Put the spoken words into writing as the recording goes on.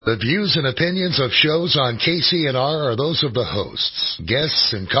The views and opinions of shows on KCNR are those of the hosts,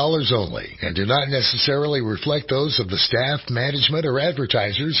 guests, and callers only, and do not necessarily reflect those of the staff, management, or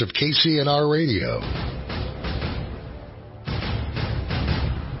advertisers of KCNR Radio.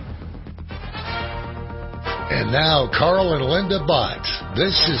 And now, Carl and Linda Bott.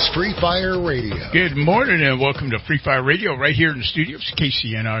 This is Free Fire Radio. Good morning and welcome to Free Fire Radio right here in the studios,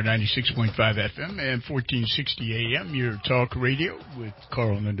 KCNR 96.5 FM and 1460 AM, your talk radio with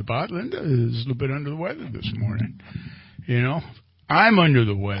Carl and Linda Bott. Linda is a little bit under the weather this morning. You know, I'm under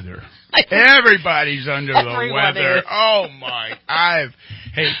the weather. Everybody's under the weather. Oh, my.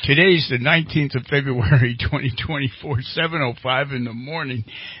 Hey, today's the 19th of February, 2024, 7:05 in the morning.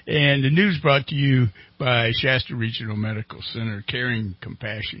 And the news brought to you by Shasta Regional Medical Center, Caring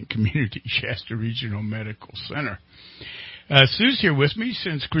Compassion Community, Shasta Regional Medical Center. Sue's here with me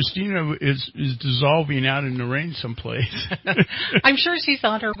since Christina is dissolving out in the rain someplace. I'm sure she's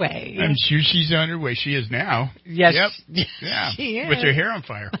on her way. I'm sure she's on her way. She is now. Yes. Yep. Yeah. She is. With her hair on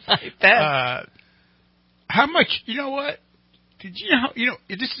fire. I bet. How much, you know what? Did you know,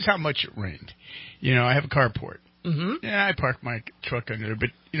 this is how much it rained. You know, I have a carport. Mm-hmm. Yeah, I park my truck under there, but,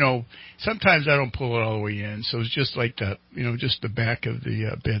 you know, sometimes I don't pull it all the way in, so it's just like just the back of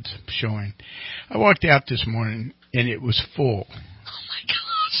the bed's showing. I walked out this morning, and it was full. Oh, my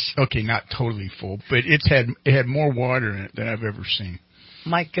gosh. Okay, not totally full, but it had more water in it than I've ever seen.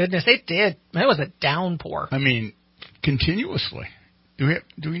 My goodness, it did. It was a downpour. I mean, continuously. Do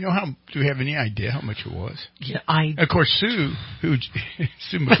we have any idea how much it was? Yeah, Of course, Sue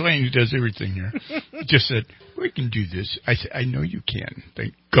McLean, who does everything here, just said, we can do this. I said, I know you can.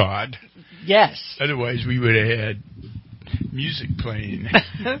 Thank God. Yes. Otherwise, we would have had music playing.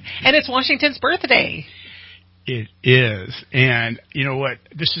 And it's Washington's birthday. It is. And you know what?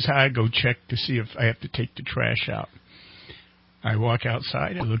 This is how I go check to see if I have to take the trash out. I walk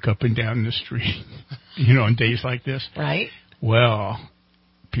outside, I look up and down the street, on days like this. Right. Well,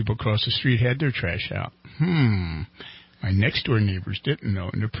 people across the street had their trash out. My next door neighbors didn't know,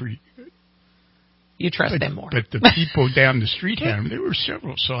 and they're pretty good. You trust them more. But the people down the street had them. There were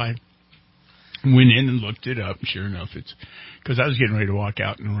several, so I went in and looked it up, and sure enough, because I was getting ready to walk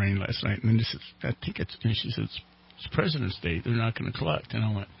out in the rain last night, and then she says, it's President's Day. They're not going to collect. And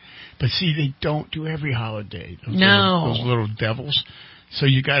I went, but see, they don't do every holiday. Those little devils. So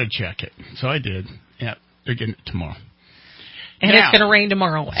you got to check it. So I did. Yeah, they're getting it tomorrow. And it's going to rain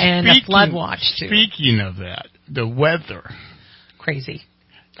tomorrow, and a flood watch, too. Speaking of that, the weather. Crazy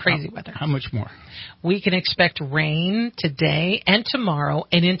weather. How much more? We can expect rain today and tomorrow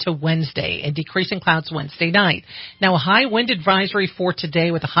and into Wednesday, and decreasing clouds Wednesday night. Now, a high wind advisory for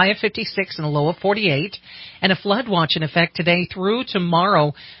today with a high of 56 and a low of 48, and a flood watch in effect today through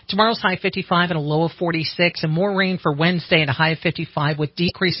tomorrow. Tomorrow's high 55 and a low of 46, and more rain for Wednesday and a high of 55 with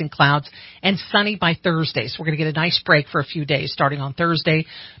decreasing clouds and sunny by Thursday. So we're going to get a nice break for a few days starting on Thursday.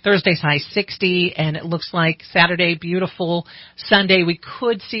 Thursday's high 60, and it looks like Saturday, beautiful. Sunday, we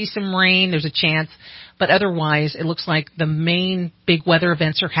could see some rain. There's a chance. But otherwise, it looks like the main big weather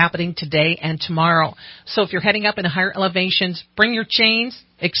events are happening today and tomorrow. So if you're heading up into higher elevations, bring your chains.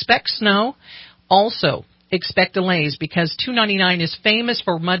 Expect snow. Also, expect delays because 299 is famous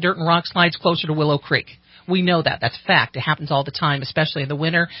for mud, dirt, and rock slides closer to Willow Creek. We know that. That's a fact. It happens all the time, especially in the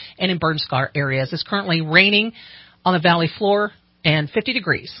winter and in burn scar areas. It's currently raining on the valley floor and 50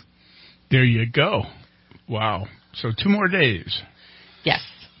 degrees. There you go. Wow. So 2 more days. Yes.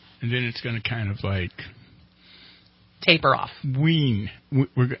 And then it's going to kind of like taper off.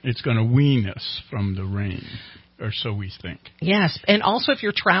 It's going to wean us from the rain, or so we think. Yes, and also if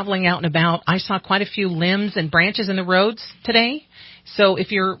you're traveling out and about, I saw quite a few limbs and branches in the roads today. So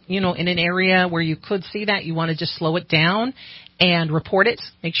if you're, in an area where you could see that, you want to just slow it down and report it.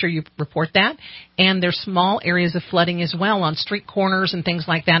 Make sure you report that. And there's small areas of flooding as well on street corners and things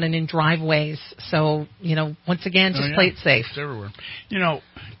like that and in driveways. So, once again, just play it safe. It's everywhere.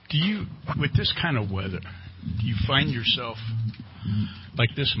 With this kind of weather, do you find yourself like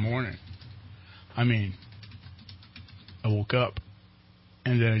this morning? I mean, I woke up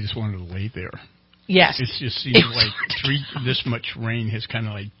and then I just wanted to lay there. Yes. It just seems like this much rain has kind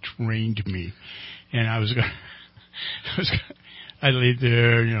of like drained me. And I laid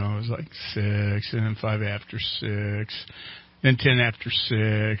there, it was like 6, and then 5 after 6, then 10 after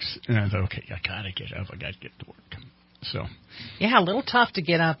 6, and I thought, okay, I got to get up. I got to get to work. So. Yeah, a little tough to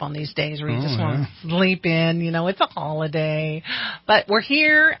get up on these days where you just want to sleep in. It's a holiday. But we're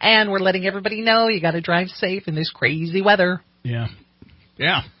here, and we're letting everybody know you got to drive safe in this crazy weather. Yeah.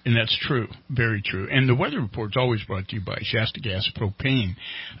 Yeah, and that's true. Very true. And the weather report's always brought to you by Shasta Gas Propane.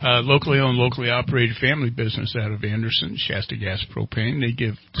 Locally owned, locally operated family business out of Anderson, Shasta Gas Propane. They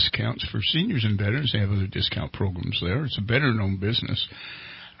give discounts for seniors and veterans. They have other discount programs there. It's a veteran-owned business.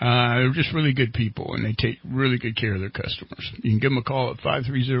 They're just really good people, and they take really good care of their customers. You can give them a call at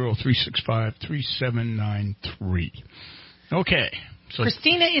 530-365-3793. Okay. So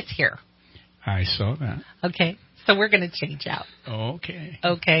Christina is here. I saw that. Okay. So we're going to change out. Okay.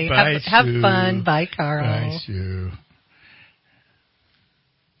 Okay. Bye, have fun. Bye, Carl. Bye, Sue.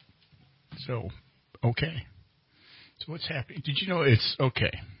 So, okay. So what's happening? Did you know it's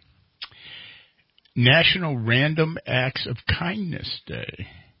okay? National Random Acts of Kindness Day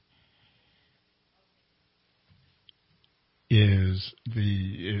is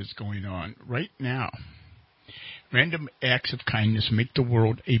going on right now. Random acts of kindness make the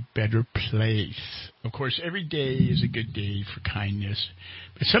world a better place. Of course, every day is a good day for kindness,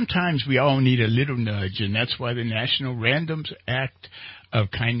 but sometimes we all need a little nudge, and that's why the National Random Act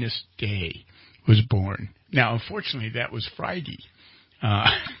of Kindness Day was born. Now, unfortunately, that was Friday.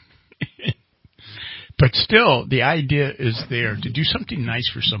 But still, the idea is there to do something nice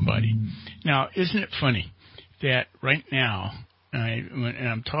for somebody. Now, isn't it funny that right now, and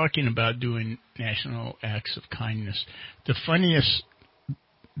I'm talking about doing national acts of kindness, the funniest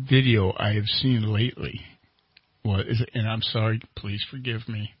video I have seen lately was, and I'm sorry, please forgive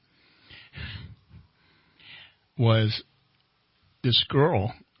me, was this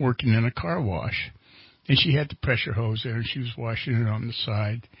girl working in a car wash, and she had the pressure hose there, and she was washing it on the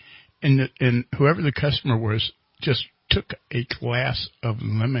side, and whoever the customer was just took a glass of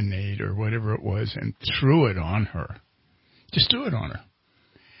lemonade or whatever it was and threw it on her. Just threw it on her.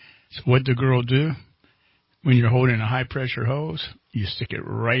 So what'd the girl do? When you're holding a high-pressure hose, you stick it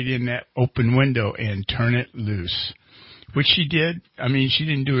right in that open window and turn it loose, which she did. I mean, she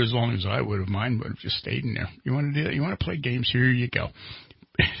didn't do it as long as I would have. Mine would have just stayed in there. You want to do that? You want to play games? Here you go.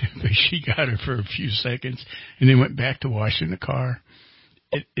 But she got her for a few seconds and then went back to washing the car.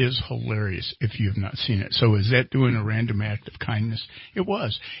 It is hilarious if you have not seen it. So is that doing a random act of kindness? It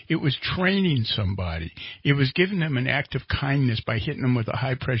was. It was training somebody. It was giving them an act of kindness by hitting them with a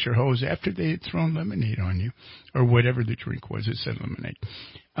high-pressure hose after they had thrown lemonade on you, or whatever the drink was. It said lemonade.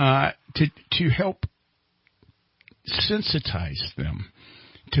 To help sensitize them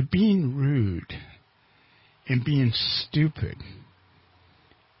to being rude and being stupid.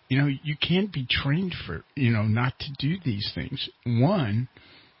 You know, you can't be trained for, not to do these things. One,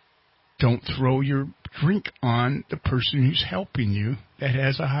 don't throw your drink on the person who's helping you that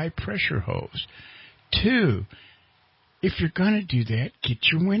has a high-pressure hose. Two, if you're going to do that, get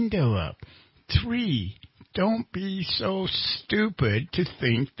your window up. Three, don't be so stupid to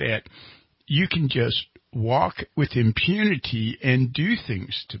think that you can just walk with impunity and do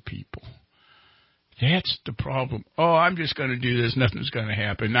things to people. That's the problem. Oh, I'm just going to do this. Nothing's going to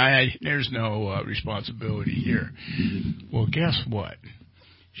happen. There's no responsibility here. Well, guess what?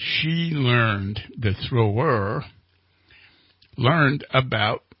 The thrower learned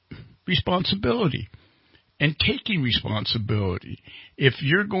about responsibility and taking responsibility. If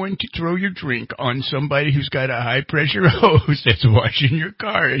you're going to throw your drink on somebody who's got a high-pressure hose that's washing your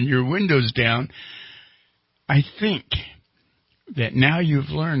car and your window's down, I think that now you've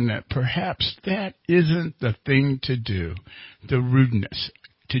learned that perhaps that isn't the thing to do, the rudeness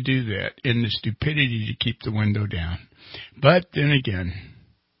to do that, and the stupidity to keep the window down. But then again,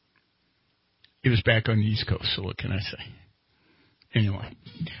 it was back on the East Coast, so what can I say? Anyway.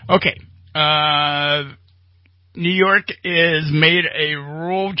 Okay. New York has made a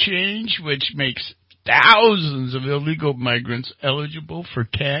rule change which makes thousands of illegal migrants eligible for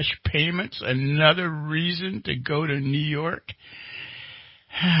cash payments. Another reason to go to New York.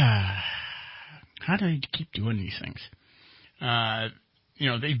 How do they keep doing these things?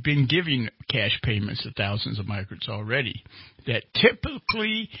 They've been giving cash payments to thousands of migrants already that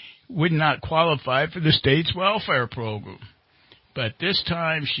typically would not qualify for the state's welfare program. But this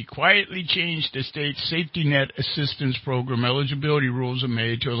time, she quietly changed the state's safety net assistance program eligibility rules are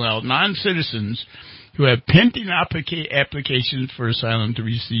made to allow non-citizens who have pending applications for asylum to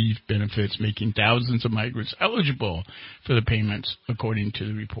receive benefits, making thousands of migrants eligible for the payments, according to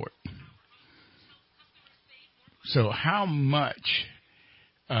the report. So how much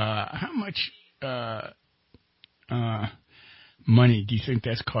money do you think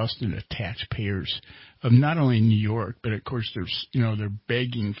that's costing the taxpayers of not only New York, but of course they're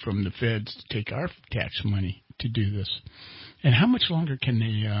begging from the feds to take our tax money to do this. And how much longer can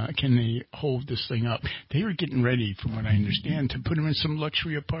they hold this thing up? They were getting ready, from what I understand, to put them in some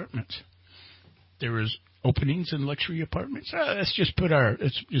luxury apartments. There was openings in luxury apartments. Let's just put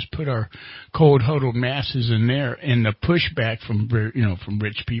our cold huddled masses in there, and the pushback from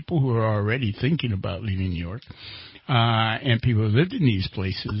rich people who are already thinking about leaving New York, and people who lived in these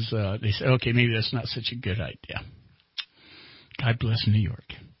places. They say, okay, maybe that's not such a good idea. God bless New York.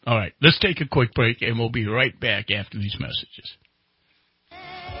 All right, let's take a quick break, and we'll be right back after these messages.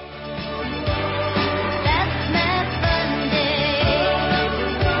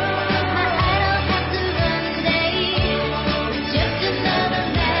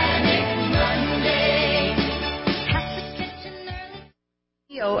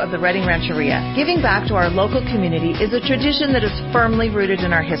 Of the Reading Rancheria. Giving back to our local community is a tradition that is firmly rooted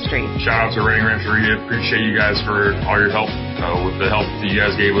in our history. Shout out to Reading Rancheria. Appreciate you guys for all your help. With the help that you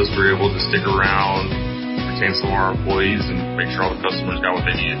guys gave us, we were able to stick around, retain some of our employees, and make sure all the customers got what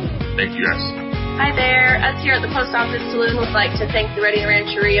they needed. Thank you guys. Hi there. Us here at the Post Office Saloon would like to thank the Reading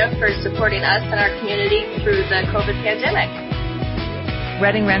Rancheria for supporting us and our community through the COVID pandemic.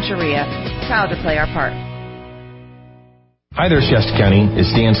 Reading Rancheria, proud to play our part. Hi there, Shasta County.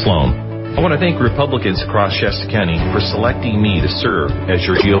 It's Dan Sloan. I want to thank Republicans across Shasta County for selecting me to serve as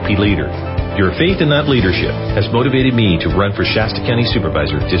your GOP leader. Your faith in that leadership has motivated me to run for Shasta County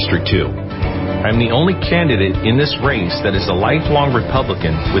Supervisor District 2. I'm the only candidate in this race that is a lifelong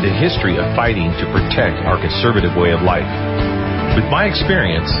Republican with a history of fighting to protect our conservative way of life. With my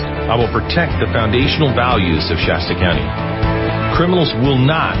experience, I will protect the foundational values of Shasta County. Criminals will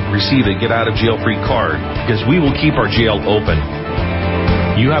not receive a get-out-of-jail-free card because we will keep our jail open.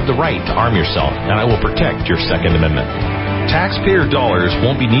 You have the right to arm yourself, and I will protect your Second Amendment. Taxpayer dollars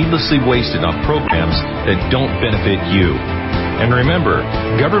won't be needlessly wasted on programs that don't benefit you. And remember,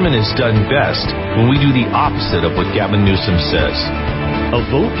 government is done best when we do the opposite of what Gavin Newsom says. A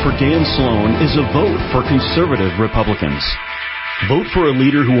vote for Dan Sloan is a vote for conservative Republicans. Vote for a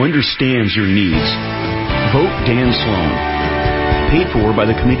leader who understands your needs. Vote Dan Sloan. Paid for by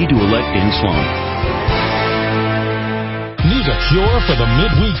the Committee to Elect Dan Sloan. Need a cure for the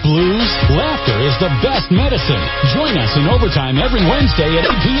midweek blues? Laughter is the best medicine. Join us in Overtime every Wednesday at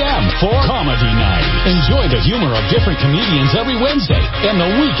 8 p.m. for Comedy Night. Enjoy the humor of different comedians every Wednesday, and the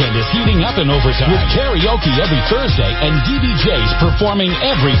weekend is heating up in Overtime with karaoke every Thursday and DBJs performing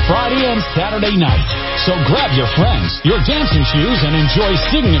every Friday and Saturday night. So grab your friends, your dancing shoes, and enjoy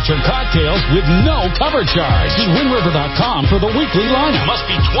signature cocktails with no cover charge. See WindRiver.com for the weekly lineup. Must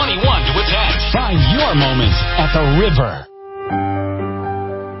be 21 to attend. Find your moment at the river.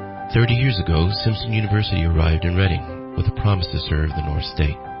 30 years ago, Simpson University arrived in Reading with a promise to serve the North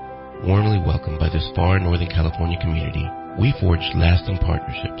State. Warmly welcomed by this far Northern California community, we forged lasting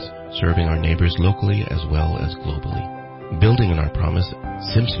partnerships, serving our neighbors locally as well as globally. Building on our promise,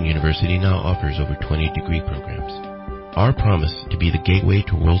 Simpson University now offers over 20 degree programs. Our promise to be the gateway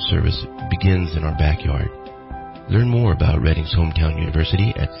to world service begins in our backyard. Learn more about Reading's hometown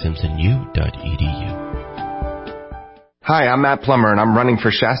university at simpsonu.edu. Hi, I'm Matt Plummer, and I'm running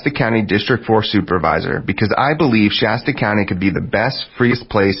for Shasta County District 4 Supervisor because I believe Shasta County could be the best, freest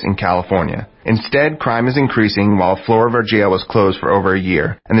place in California. Instead, crime is increasing while a floor of our jail was closed for over a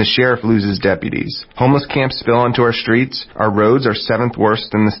year, and the sheriff loses deputies. Homeless camps spill onto our streets, our roads are 7th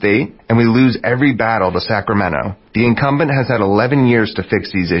worst in the state, and we lose every battle to Sacramento. The incumbent has had 11 years to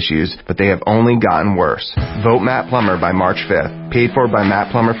fix these issues, but they have only gotten worse. Vote Matt Plummer by March 5th. Paid for by Matt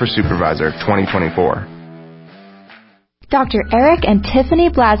Plummer for Supervisor 2024. Dr. Eric and Tiffany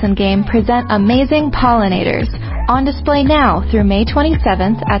Blasingame present Amazing Pollinators, on display now through May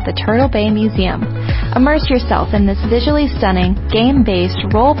 27th at the Turtle Bay Museum. Immerse yourself in this visually stunning, game-based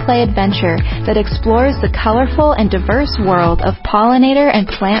role-play adventure that explores the colorful and diverse world of pollinator and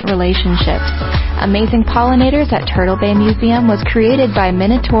plant relationships. Amazing Pollinators at Turtle Bay Museum was created by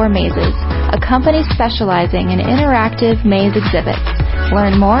Minotaur Mazes, a company specializing in interactive maze exhibits.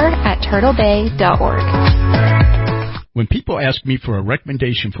 Learn more at turtlebay.org. When people ask me for a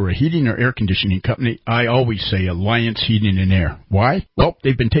recommendation for a heating or air conditioning company, I always say Alliance Heating and Air. Why? Well,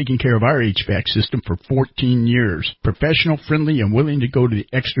 they've been taking care of our HVAC system for 14 years. Professional, friendly, and willing to go to the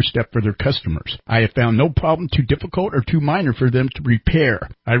extra step for their customers. I have found no problem too difficult or too minor for them to repair.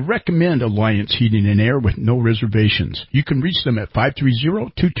 I recommend Alliance Heating and Air with no reservations. You can reach them at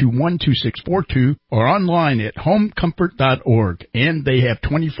 530-221-2642 or online at homecomfort.org. And they have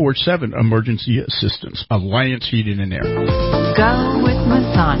 24/7 emergency assistance. Alliance Heating and Air. Go with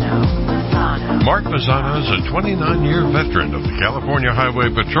Mazzano. Mark Mazzano is a 29-year veteran of the California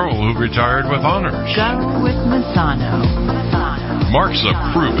Highway Patrol who retired with honors. Go with Mazzano. Mark's a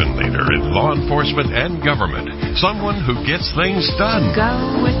proven leader in law enforcement and government, someone who gets things done. Go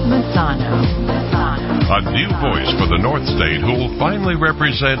with Mazzano. A new voice for the North State who will finally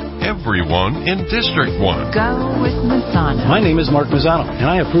represent everyone in District 1. Go with Mazzano. My name is Mark Mazzano, and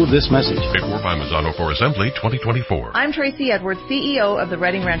I approve this message. Paid for by Mazzano for Assembly 2024. I'm Tracy Edwards, CEO of the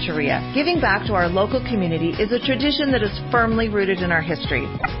Reading Rancheria. Giving back to our local community is a tradition that is firmly rooted in our history.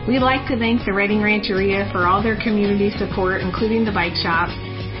 We'd like to thank the Reading Rancheria for all their community support, including the bike shop.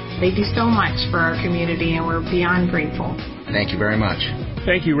 They do so much for our community, and we're beyond grateful. Thank you very much.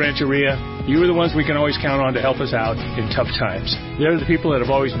 Thank you, Rancheria. You are the ones we can always count on to help us out in tough times. They're the people that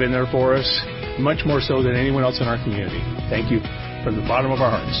have always been there for us, much more so than anyone else in our community. Thank you from the bottom of our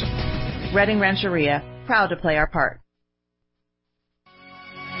hearts. Reading Rancheria, proud to play our part.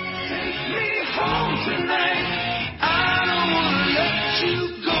 Take me home tonight. I don't want to let you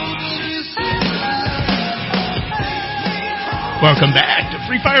go. Welcome back to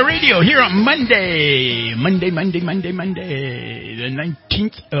Free Fire Radio here on Monday, the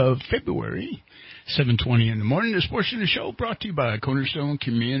 19th of February, 7:20 in the morning. This portion of the show brought to you by Cornerstone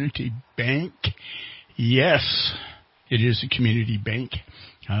Community Bank. Yes, it is a community bank.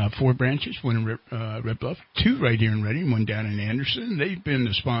 4 branches, one in Red Bluff, 2 right here in Reading, 1 down in Anderson. They've been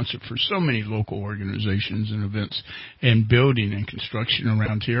the sponsor for so many local organizations and events and building and construction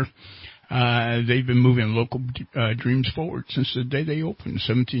around here. They've been moving local dreams forward since the day they opened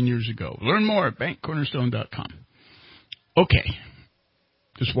 17 years ago. Learn more at bankcornerstone.com. Okay.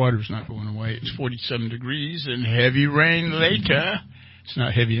 This water's not going away. It's 47 degrees and heavy rain later. It's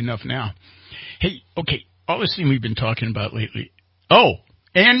not heavy enough now. Hey, okay, all this thing we've been talking about lately. Oh,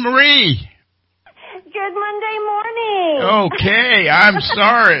 Anne-Marie. Good Monday morning. Okay, I'm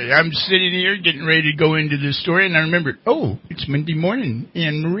sorry. I'm sitting here getting ready to go into this story, and I remembered, it's Monday morning,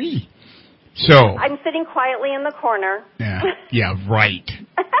 Anne-Marie. So I'm sitting quietly in the corner. Yeah, right.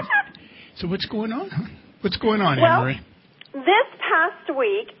 So what's going on? What's going on, Anne-Marie? This past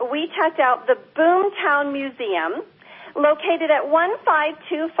week, we checked out the Boomtown Museum, located at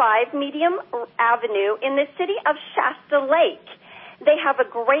 1525 Medium Avenue in the city of Shasta Lake. They have a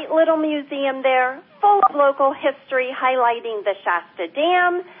great little museum there, full of local history, highlighting the Shasta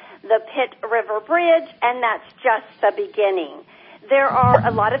Dam, the Pitt River Bridge, and that's just the beginning. There are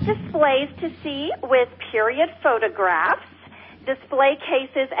a lot of displays to see with period photographs, display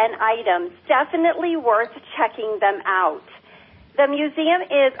cases, and items. Definitely worth checking them out. The museum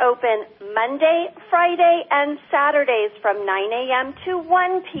is open Monday, Friday, and Saturdays from 9 a.m. to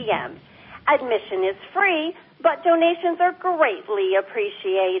 1 p.m. Admission is free, but donations are greatly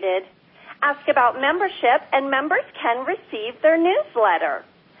appreciated. Ask about membership, and members can receive their newsletter.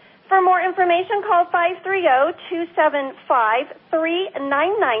 For more information, call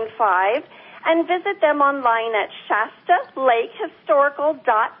 530-275-3995 and visit them online at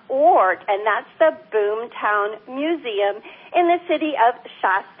ShastaLakeHistorical.org, and that's the Boomtown Museum in the city of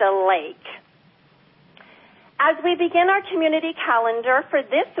Shasta Lake. As we begin our community calendar for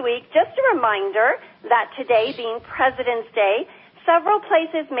this week, just a reminder that today being President's Day, several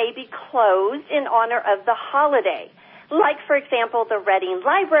places may be closed in honor of the holiday. Like, for example, the Reading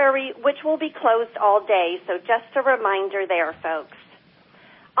Library, which will be closed all day. So just a reminder there, folks.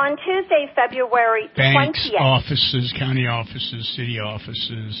 On Tuesday, February 20th. Banks, offices, county offices, city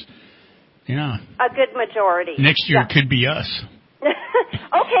offices. Yeah. A good majority. Next year it could be us.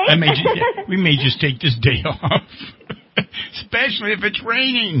 Okay. We may just take this day off, especially if it's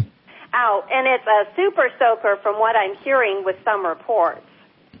raining. Oh, and it's a super soaker from what I'm hearing with some reports.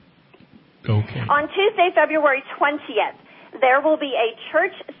 Okay. On Tuesday, February 20th, there will be a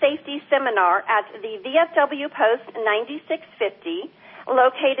church safety seminar at the VFW Post 9650,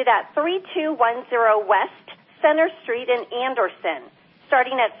 located at 3210 West Center Street in Anderson,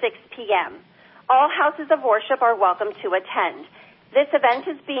 starting at 6 p.m. All houses of worship are welcome to attend. This event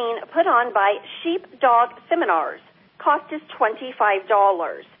is being put on by Sheepdog Seminars. Cost is $25.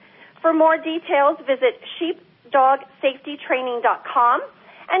 For more details, visit sheepdogsafetytraining.com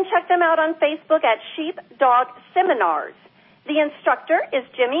and check them out on Facebook at Sheepdog Seminars. The instructor is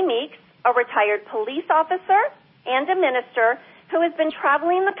Jimmy Meeks, a retired police officer and a minister who has been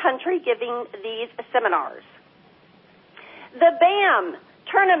traveling the country giving these seminars. The BAM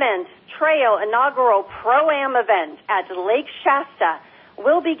Tournament Trail Inaugural Pro-Am event at Lake Shasta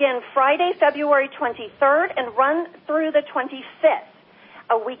will begin Friday, February 23rd and run through the 25th,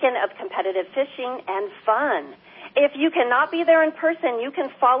 a weekend of competitive fishing and fun. If you cannot be there in person, you can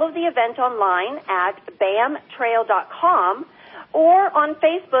follow the event online at bamtrail.com or on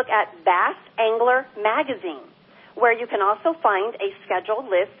Facebook at Bass Angler Magazine, where you can also find a scheduled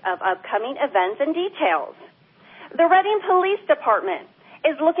list of upcoming events and details. The Reading Police Department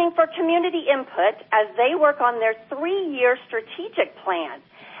is looking for community input as they work on their 3-year strategic plan.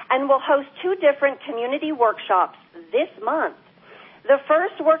 and will host 2 different community workshops this month. The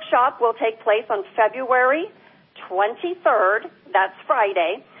first workshop will take place on February 23rd, that's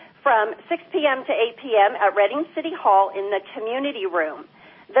Friday, from 6 p.m. to 8 p.m. at Reading City Hall in the community room.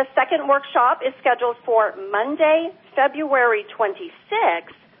 The second workshop is scheduled for Monday, February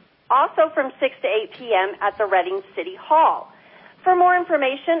 26th, also from 6 to 8 p.m. at the Reading City Hall. For more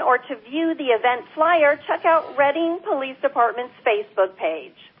information or to view the event flyer, check out Reading Police Department's Facebook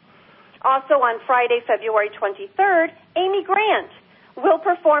page. Also on Friday, February 23rd, Amy Grant will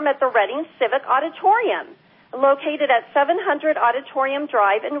perform at the Reading Civic Auditorium, located at 700 Auditorium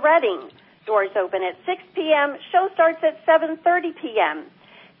Drive in Reading. Doors open at 6 p.m. Show starts at 7:30 p.m.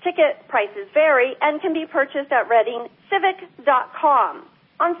 Ticket prices vary and can be purchased at readingcivic.com.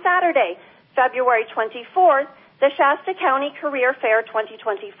 On Saturday, February 24th, the Shasta County Career Fair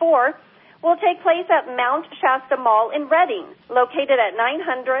 2024 will take place at Mount Shasta Mall in Reading, located at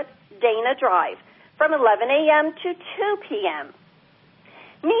 900 Dana Drive, from 11 a.m. to 2 p.m.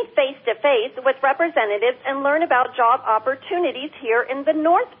 Meet face-to-face with representatives and learn about job opportunities here in the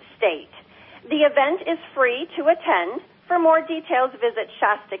North State. The event is free to attend. For more details, visit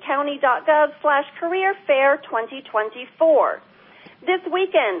shastacounty.gov/careerfair2024. This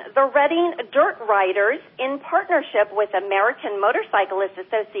weekend, the Reading Dirt Riders, in partnership with American Motorcyclists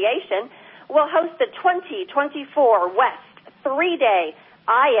Association, will host the 2024 West 3-day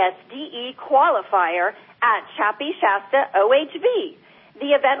ISDE qualifier at Chappie Shasta OHV.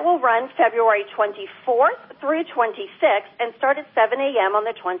 The event will run February 24th through 26th and start at 7 a.m. on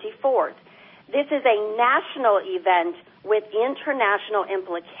the 24th. This is a national event with international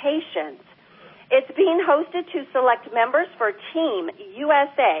implications. It's being hosted to select members for Team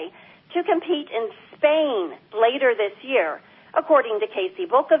USA to compete in Spain later this year, according to Casey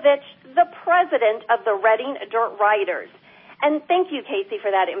Volkovich, the president of the Reading Dirt Riders. And thank you, Casey,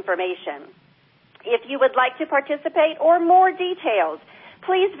 for that information. If you would like to participate or more details,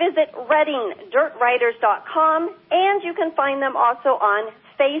 please visit readingdirtriders.com, and you can find them also on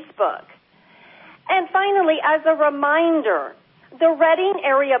Facebook. And finally, as a reminder, the Reading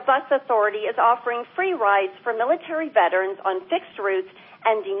Area Bus Authority is offering free rides for military veterans on fixed routes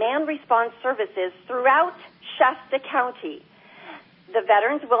and demand response services throughout Shasta County. The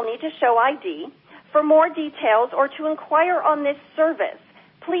veterans will need to show ID. For more details or to inquire on this service,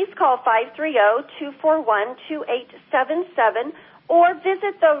 please call 530-241-2877 or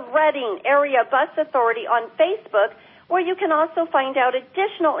visit the Reading Area Bus Authority on Facebook, where you can also find out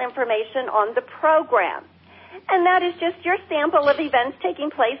additional information on the program. And that is just your sample of events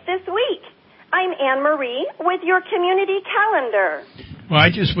taking place this week. I'm Anne Marie with your community calendar. Well, I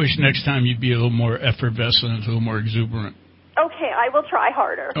just wish next time you'd be a little more effervescent, a little more exuberant. Okay, I will try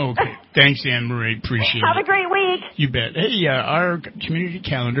harder. Okay. Thanks, Anne Marie. Appreciate it. Have a great week. You bet. Hey, our community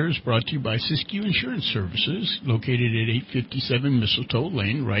calendar is brought to you by SCCAR Insurance Services, located at 857 Mistletoe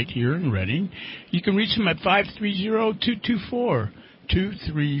Lane, right here in Reading. You can reach them at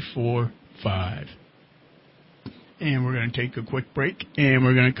 530-224-2345. And we're going to take a quick break, and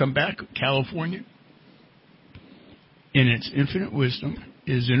we're going to come back. California, in its infinite wisdom,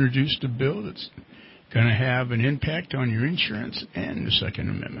 is introduced a bill that's going to have an impact on your insurance and the Second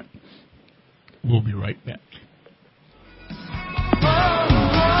Amendment. We'll be right back.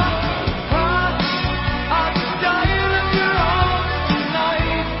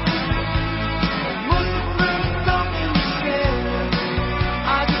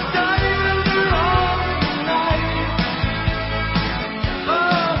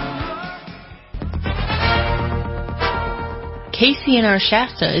 KCNR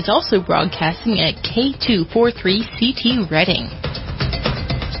Shasta is also broadcasting at K243CT Reading.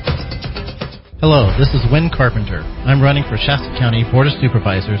 Hello, this is Wynn Carpenter. I'm running for Shasta County Board of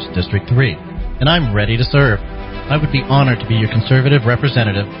Supervisors, District 3, and I'm ready to serve. I would be honored to be your conservative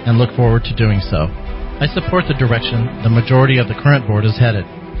representative and look forward to doing so. I support the direction the majority of the current board is headed.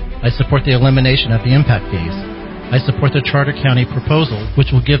 I support the elimination of the impact fees. I support the Charter County proposal,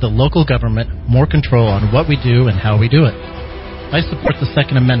 which will give the local government more control on what we do and how we do it. I support the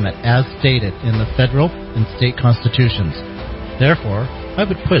Second Amendment as stated in the federal and state constitutions. Therefore, I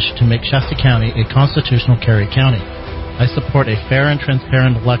would push to make Shasta County a constitutional carry county. I support a fair and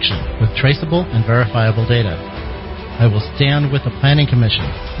transparent election with traceable and verifiable data. I will stand with the Planning Commission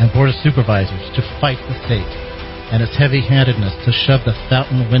and Board of Supervisors to fight the state and its heavy-handedness to shove the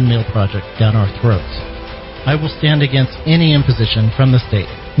Fountain Windmill project down our throats. I will stand against any imposition from the state,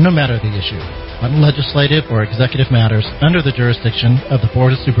 no matter the issue, on legislative or executive matters under the jurisdiction of the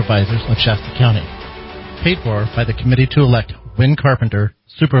Board of Supervisors of Shasta County. Paid for by the committee to elect Wynn Carpenter,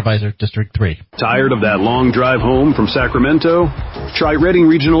 Supervisor, District 3. Tired of that long drive home from Sacramento? Try Redding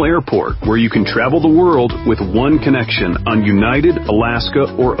Regional Airport, where you can travel the world with one connection on United,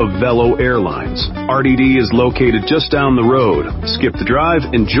 Alaska, or Avelo Airlines. RDD is located just down the road. Skip the drive,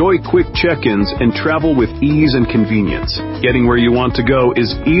 enjoy quick check-ins, and travel with ease and convenience. Getting where you want to go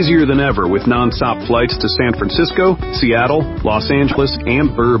is easier than ever with non-stop flights to San Francisco, Seattle, Los Angeles,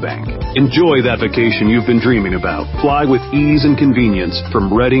 and Burbank. Enjoy that vacation you've been dreaming about. Fly with ease and convenience from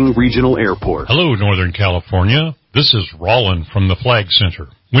Redding Regional Airport. Hello, Northern California. This is Rollin from the Flag Center.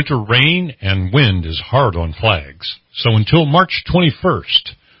 Winter rain and wind is hard on flags. So until March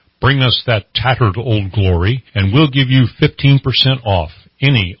 21st, bring us that tattered old glory, and we'll give you 15% off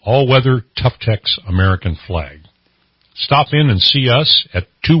any all-weather Tough-Tex American flag. Stop in and see us at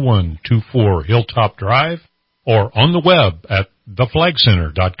 2124 Hilltop Drive or on the web at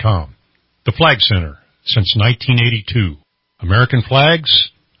theflagcenter.com. The Flag Center, since 1982. American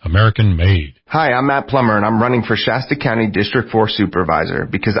flags, American made. Hi, I'm Matt Plummer, and I'm running for Shasta County District 4 Supervisor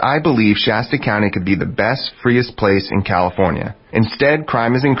because I believe Shasta County could be the best, freest place in California. Instead,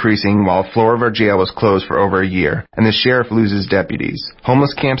 crime is increasing while a floor of our jail was closed for over a year, and the sheriff loses deputies.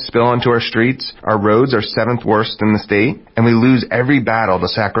 Homeless camps spill onto our streets, our roads are 7th worst in the state, and we lose every battle to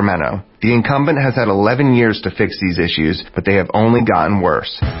Sacramento. The incumbent has had 11 years to fix these issues, but they have only gotten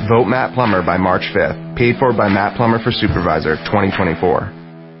worse. Vote Matt Plummer by March 5th. Paid for by Matt Plummer for Supervisor 2024.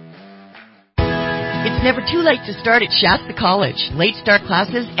 It's never too late to start at Shasta College. Late start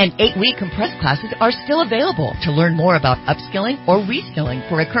classes and 8-week compressed classes are still available. To learn more about upskilling or reskilling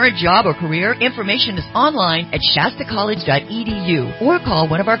for a current job or career, information is online at shastacollege.edu or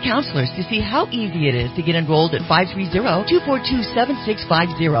call one of our counselors to see how easy it is to get enrolled at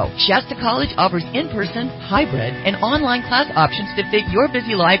 530-242-7650. Shasta College offers in-person, hybrid, and online class options to fit your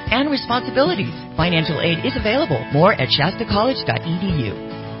busy life and responsibilities. Financial aid is available. More at shastacollege.edu.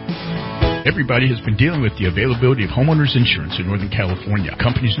 Everybody has been dealing with the availability of homeowners insurance in Northern California.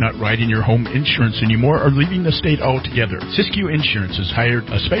 Companies not writing your home insurance anymore are leaving the state altogether. SCCAR Insurance has hired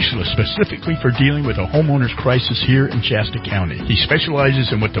a specialist specifically for dealing with a homeowner's crisis here in Shasta County. He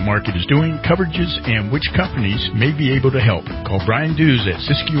specializes in what the market is doing, coverages, and which companies may be able to help. Call Brian Dews at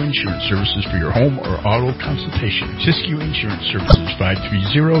SCCAR Insurance Services for your home or auto consultation. SCCAR Insurance Services,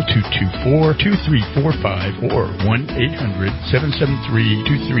 530-224-2345 or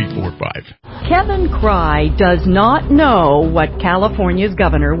 1-800-773-2345. Kevin Cry does not know what California's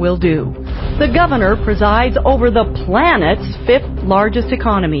governor will do. The governor presides over the planet's 5th largest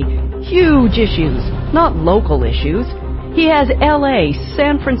economy. Huge issues, not local issues. He has LA,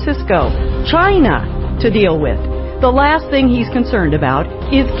 San Francisco, China to deal with. The last thing he's concerned about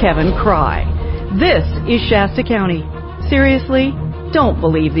is Kevin Cry. This is Shasta County. Seriously? Don't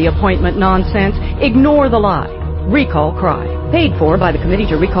believe the appointment nonsense. Ignore the lie. Recall Cry. Paid for by the Committee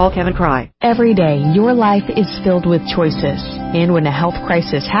to Recall Kevin Cry. Every day, your life is filled with choices. And when a health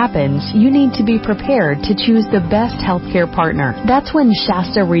crisis happens, you need to be prepared to choose the best healthcare partner. That's when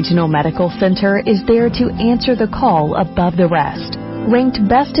Shasta Regional Medical Center is there to answer the call above the rest. Ranked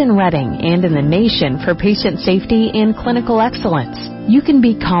best in Redding and in the nation for patient safety and clinical excellence, you can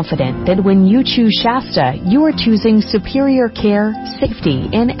be confident that when you choose Shasta, you are choosing superior care, safety,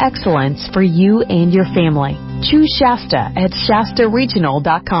 and excellence for you and your family. Choose Shasta at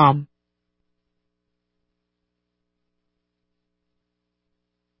ShastaRegional.com.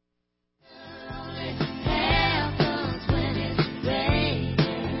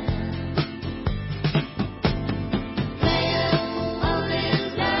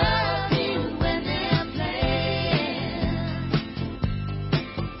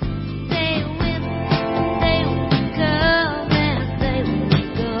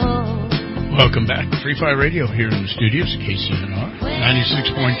 Welcome back to Free Fire Radio here in the studios at KCNR,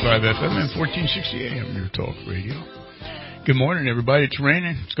 96.5 FM and 1460 AM, your talk radio. Good morning, everybody. It's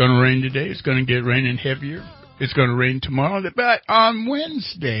raining. It's going to rain today. It's going to get raining heavier. It's going to rain tomorrow. But on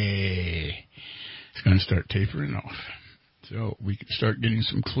Wednesday, it's going to start tapering off. So we can start getting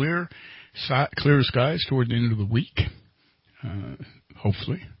some clear skies toward the end of the week,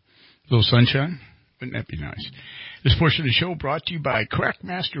 hopefully. A little sunshine. Wouldn't that be nice? This portion of the show brought to you by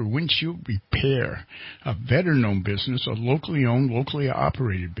Crackmaster Windshield Repair, a veteran-owned business, a locally owned, locally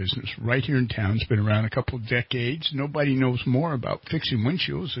operated business right here in town. It's been around a couple of decades. Nobody knows more about fixing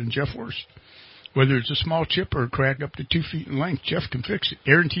windshields than Jeff Worst. Whether it's a small chip or a crack up to 2 feet in length, Jeff can fix it.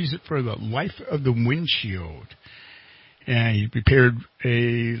 Guarantees it for the life of the windshield. And he repaired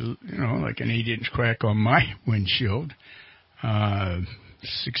like an 8-inch crack on my windshield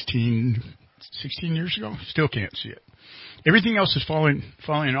 16 years ago. Still can't see it. Everything else is falling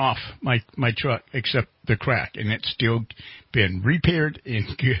off my truck except the crack, and it's still been repaired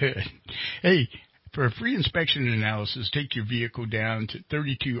and good. Hey, for a free inspection and analysis, take your vehicle down to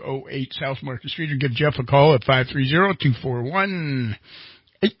 3208 South Market Street or give Jeff a call at 530-241-8373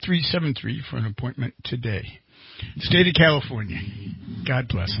 for an appointment today. State of California, God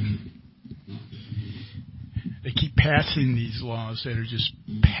bless them. They keep passing these laws that are just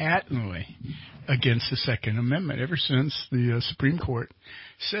patently against the Second Amendment ever since the Supreme Court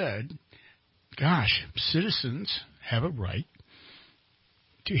said, gosh, citizens have a right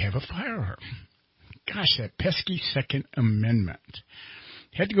to have a firearm. Gosh, that pesky Second Amendment.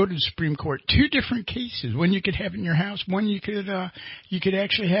 Had to go to the Supreme Court. 2 different cases. One you could have in your house. One you could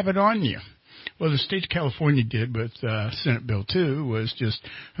actually have it on you. Well, the state of California did with Senate Bill 2 was just,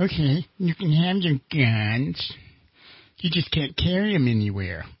 okay, you can have your guns. You just can't carry them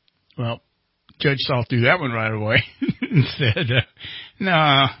anywhere. Well, Judge saw through that one right away and said,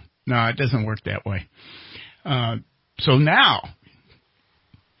 no, it doesn't work that way. So now,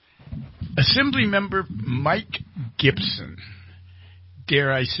 Assembly Member Mike Gibson,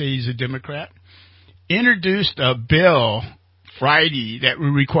 dare I say he's a Democrat, introduced a bill Friday that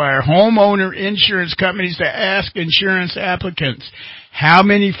would require homeowner insurance companies to ask insurance applicants how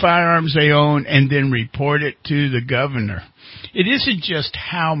many firearms they own and then report it to the governor. It isn't just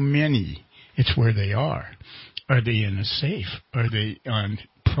how many, it's where they are. Are they in a safe? Are they on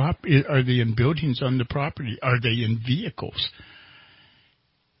are they in buildings on the property? Are they in vehicles?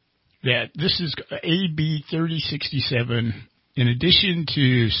 That this is AB 3067, in addition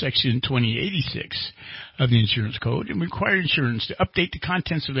to Section 2086 of the Insurance Code, and require insurance to update the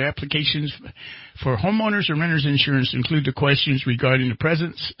contents of their applications for homeowners or renters insurance to include the questions regarding the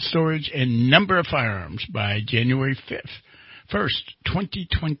presence, storage, and number of firearms by January 1st,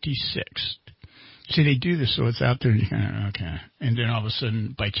 2026. See, they do this so it's out there, okay, and then all of a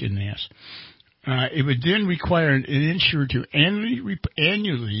sudden bite you in the ass. It would then require an insurer to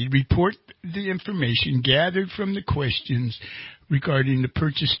annually report the information gathered from the questions regarding the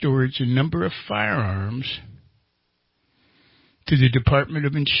purchase, storage, and number of firearms to the Department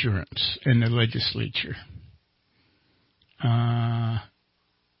of Insurance and the legislature. Now,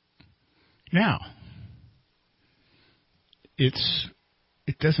 it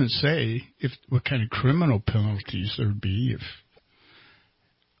doesn't say what kind of criminal penalties there would be if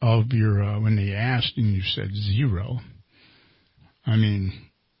all of your, when they asked and you said 0. I mean,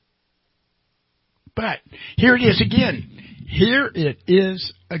 but here it is again. Here it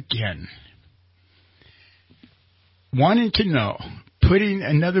is again. Wanting to know, putting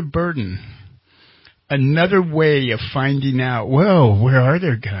another burden, another way of finding out, well, where are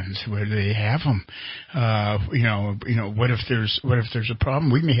their guns? Where do they have them? What if there's a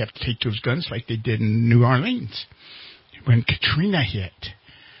problem? We may have to take those guns like they did in New Orleans when Katrina hit.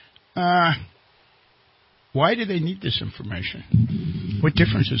 Why do they need this information? What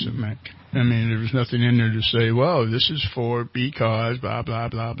difference does it make? I mean, there's nothing in there to say, well, this is for because blah, blah,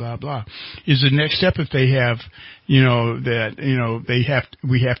 blah, blah, blah. Is the next step if they have, we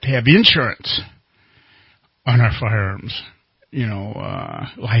have to have insurance on our firearms,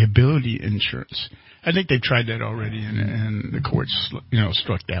 liability insurance. I think they've tried that already and the courts,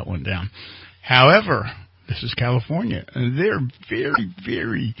 struck that one down. However, this is California, and they're very,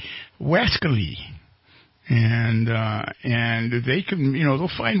 very wascally. And they can, they'll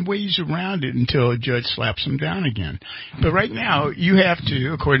find ways around it until a judge slaps them down again. But right now, you have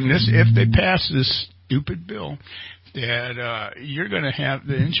to, according to this, if they pass this stupid bill, that you're going to have,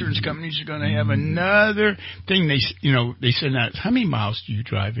 the insurance companies are going to have another thing. They send out, how many miles do you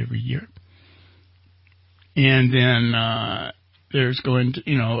drive every year? And then there's going to,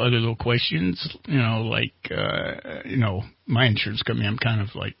 other little questions, my insurance company, I'm kind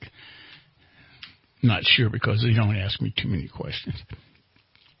of like, not sure because they don't ask me too many questions.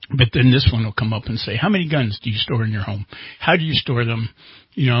 But then this one will come up and say, how many guns do you store in your home? How do you store them?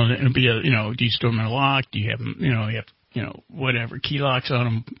 It'll be do you store them in a lock? Do you have them, whatever, key locks on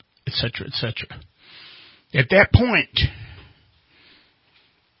them, et cetera, et cetera. At that point,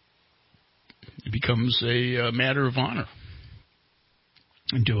 it becomes a matter of honor.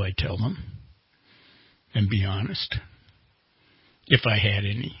 And do I tell them and be honest? If I had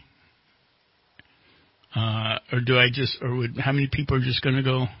any. Or do I how many people are just going to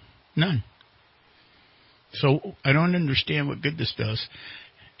go, none? So I don't understand what good this does,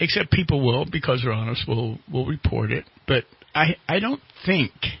 except people will, because they're honest, will report it. But I don't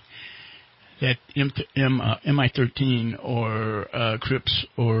think that MI-13 or Crips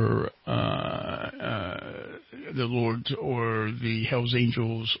or the Lords or the Hells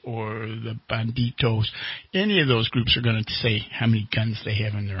Angels or the Banditos, any of those groups are going to say how many guns they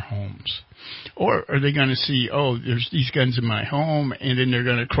have in their homes. Or are they going to see, oh, there's these guns in my home, and then they're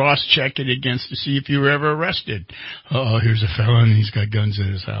going to cross-check it against to see if you were ever arrested. Oh, here's a felon, and he's got guns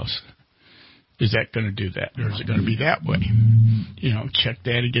in his house. Is that going to do that, or is it going to be that way? Check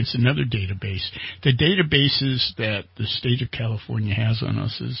that against another database. The databases that the state of California has on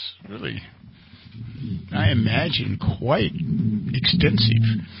us is really, I imagine, quite extensive.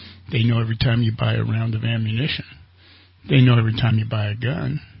 They know every time you buy a round of ammunition. They know every time you buy a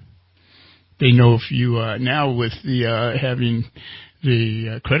gun. They know if you, now with the having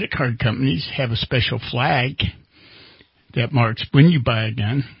the credit card companies have a special flag that marks when you buy a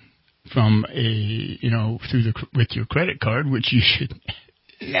gun, from with your credit card, which you should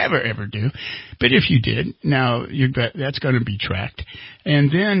never ever do. But if you did, now that's going to be tracked.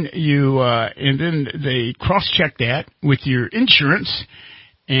 And then they cross-check that with your insurance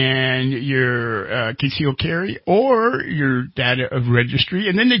and your concealed carry or your data of registry,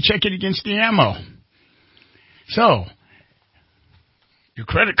 and then they check it against the ammo. So, your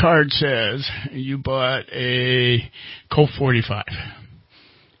credit card says you bought a Colt 45.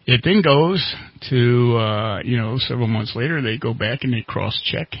 It then goes to, several months later, they go back and they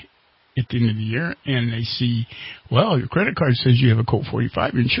cross-check at the end of the year, and they see, well, your credit card says you have a Colt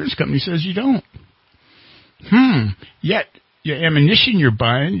 45. Your insurance company says you don't. Yet, your ammunition you're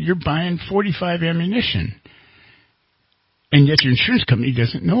buying 45 ammunition. And yet your insurance company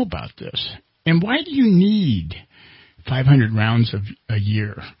doesn't know about this. And why do you need 500 rounds a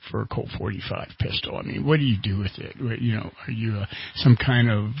year for a Colt 45 pistol? I mean, what do you do with it? Are you some kind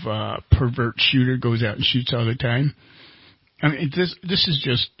of pervert shooter, goes out and shoots all the time? I mean, this is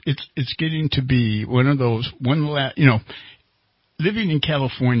just, it's getting to be one of those, living in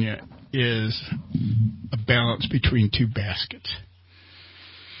California is a balance between two baskets.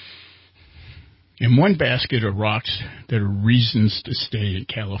 In one basket are rocks that are reasons to stay in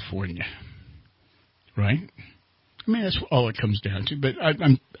California, right? I mean, that's all it comes down to, but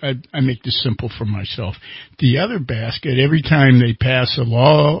I make this simple for myself. The other basket, every time they pass a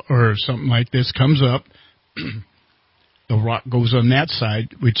law or something like this comes up, the rock goes on that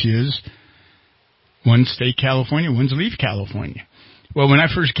side, which is one stay California, one's leave California. Well, when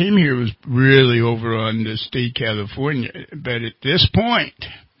I first came here, it was really over on the stay California, but at this point,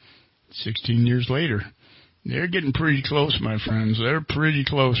 16 years later, they're getting pretty close, my friends. They're pretty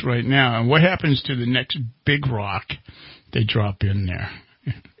close right now. And what happens to the next big rock they drop in there?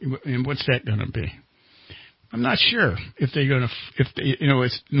 And what's that going to be? I'm not sure if they're going to,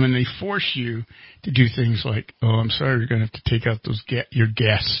 it's when they force you to do things like, oh, I'm sorry, you're going to have to take out your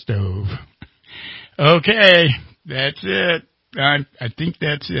gas stove. Okay, that's it. I think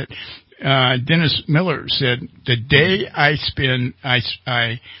that's it. Dennis Miller said, the day I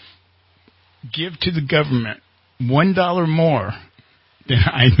give to the government $1 more than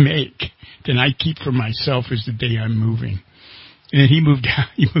I keep for myself is the day I'm moving. And he moved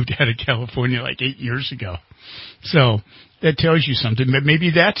out of California like 8 years ago. So that tells you something, but maybe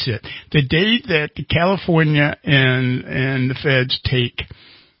that's it. The day that the California and the feds take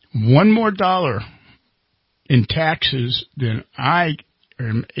 $1 more in taxes than I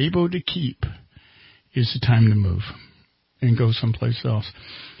am able to keep is the time to move and go someplace else.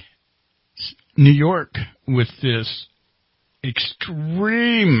 New York, with this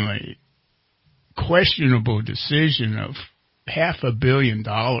extremely questionable decision of $500 million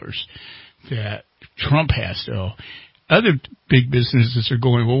that Trump has to owe, other big businesses are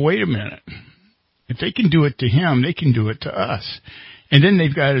going, well, wait a minute. If they can do it to him, they can do it to us. And then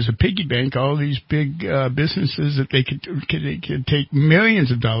they've got as a piggy bank all these big businesses that they could take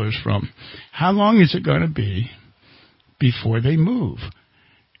millions of dollars from. How long is it going to be before they move?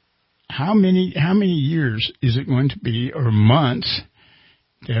 How many years is it going to be, or months,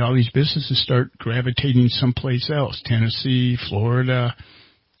 that all these businesses start gravitating someplace else? Tennessee, Florida,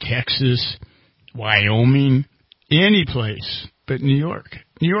 Texas, Wyoming, any place but New York.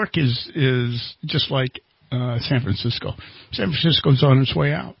 New York is just like San Francisco. San Francisco's on its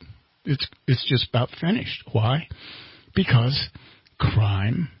way out. It's just about finished. Why? Because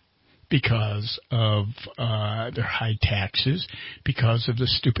crime, because of their high taxes, because of the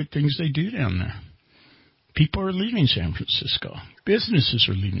stupid things they do down there. People are leaving San Francisco. Businesses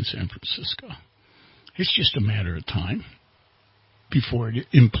are leaving San Francisco. It's just a matter of time before it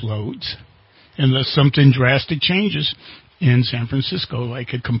implodes, unless something drastic changes in San Francisco, like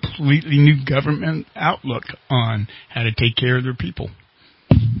a completely new government outlook on how to take care of their people.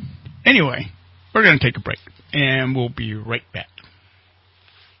 Anyway, we're going to take a break, and we'll be right back.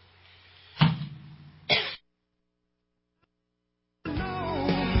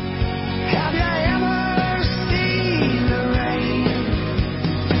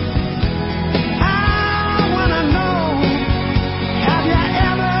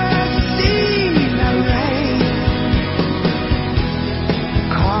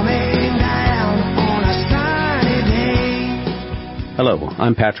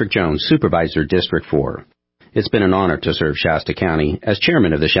 I'm Patrick Jones, Supervisor, District 4. It's been an honor to serve Shasta County as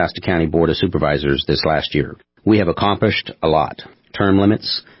Chairman of the Shasta County Board of Supervisors this last year. We have accomplished a lot. Term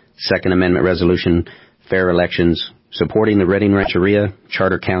limits, Second Amendment resolution, fair elections, supporting the Redding Rancheria,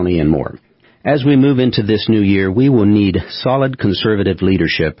 Charter County, and more. As we move into this new year, we will need solid conservative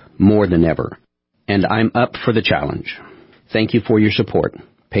leadership more than ever. And I'm up for the challenge. Thank you for your support.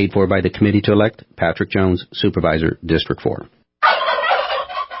 Paid for by the Committee to Elect, Patrick Jones, Supervisor, District 4.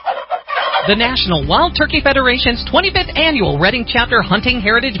 The National Wild Turkey Federation's 25th Annual Redding Chapter Hunting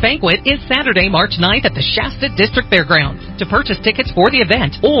Heritage Banquet is Saturday, March 9th at the Shasta District Fairgrounds. To purchase tickets for the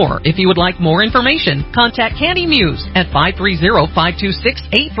event, or if you would like more information, contact Candy Muse at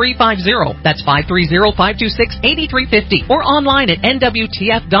 530-526-8350. That's 530-526-8350, or online at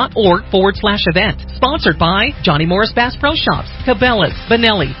nwtf.org/event. Sponsored by Johnny Morris Bass Pro Shops, Cabela's,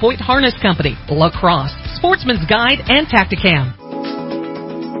 Benelli, Foyt Harness Company, La Crosse, Sportsman's Guide, and Tacticam.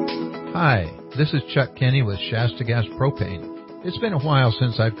 Hi, this is Chuck Kenny with Shasta Gas Propane. It's been a while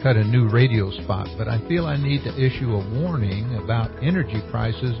since I've cut a new radio spot, but I feel I need to issue a warning about energy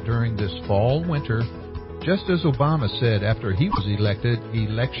prices during this fall-winter. Just as Obama said after he was elected,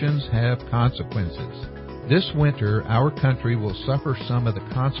 elections have consequences. This winter, our country will suffer some of the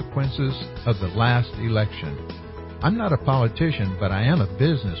consequences of the last election. I'm not a politician, but I am a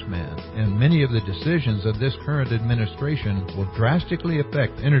businessman, and many of the decisions of this current administration will drastically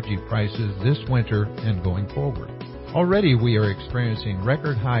affect energy prices this winter and going forward. Already we are experiencing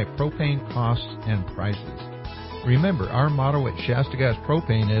record-high propane costs and prices. Remember, our motto at Shasta Gas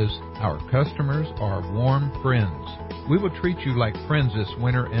Propane is, our customers are warm friends. We will treat you like friends this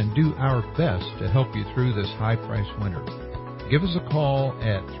winter and do our best to help you through this high-priced winter. Give us a call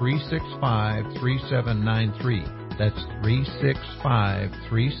at 365-3793. That's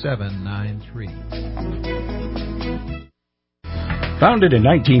 365-3793. Founded in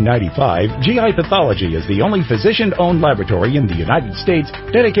 1995, GI Pathology is the only physician-owned laboratory in the United States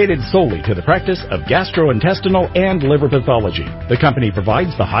dedicated solely to the practice of gastrointestinal and liver pathology. The company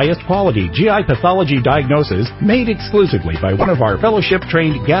provides the highest quality GI pathology diagnosis made exclusively by one of our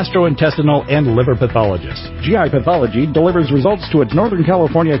fellowship-trained gastrointestinal and liver pathologists. GI Pathology delivers results to its Northern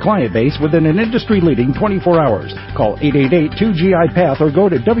California client base within an industry-leading 24 hours. Call 888-2GI-PATH or go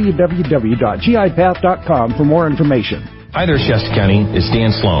to www.gipath.com for more information. Hi there, Shasta County. It's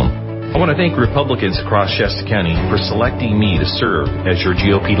Dan Sloan. I want to thank Republicans across Shasta County for selecting me to serve as your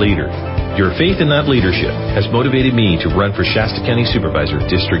GOP leader. Your faith in that leadership has motivated me to run for Shasta County Supervisor,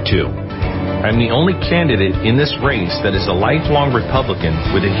 District 2. I'm the only candidate in this race that is a lifelong Republican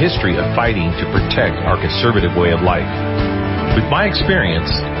with a history of fighting to protect our conservative way of life. With my experience,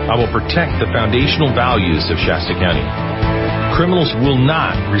 I will protect the foundational values of Shasta County. Criminals will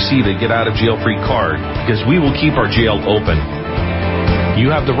not receive a get-out-of-jail-free card because we will keep our jail open.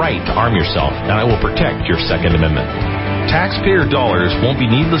 You have the right to arm yourself, and I will protect your Second Amendment. Taxpayer dollars won't be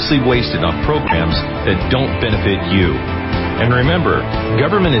needlessly wasted on programs that don't benefit you. And remember,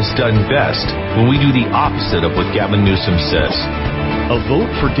 government is done best when we do the opposite of what Gavin Newsom says. A vote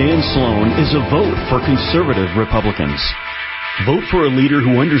for Dan Sloan is a vote for conservative Republicans. Vote for a leader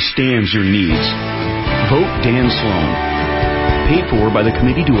who understands your needs. Vote Dan Sloan. Paid for by the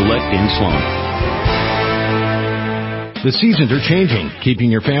Committee to Elect Dan Sloan. The seasons are changing.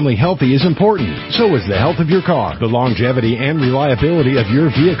 Keeping your family healthy is important. So is the health of your car. The longevity and reliability of your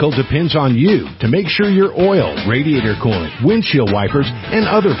vehicle depends on you to make sure your oil, radiator coolant, windshield wipers, and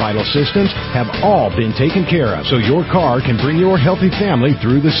other vital systems have all been taken care of so your car can bring your healthy family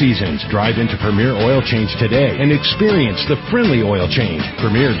through the seasons. Drive into Premier Oil Change today and experience the friendly oil change.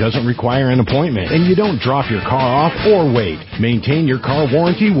 Premier doesn't require an appointment, and you don't drop your car off or wait. Maintain your car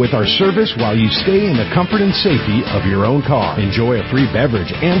warranty with our service while you stay in the comfort and safety of your own car. Enjoy a free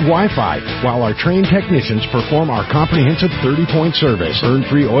beverage and Wi-Fi while our trained technicians perform our comprehensive 30-point service. Earn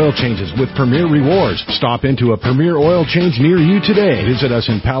free oil changes with Premier Rewards. Stop into a Premier Oil Change near you today. Visit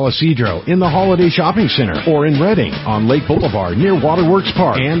us in Palo Cedro, in the Holiday Shopping Center, or in Redding, on Lake Boulevard near Waterworks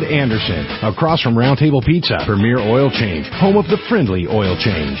Park, and Anderson, across from Round Table Pizza. Premier Oil Change, home of the friendly oil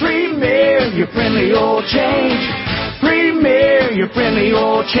change. Premier, your friendly oil change. Premier, your friendly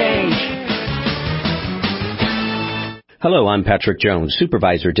oil change. Hello, I'm Patrick Jones,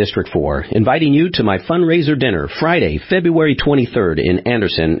 Supervisor, District 4, inviting you to my fundraiser dinner Friday, February 23rd in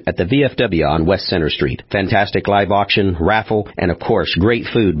Anderson at the VFW on West Center Street. Fantastic live auction, raffle, and of course, great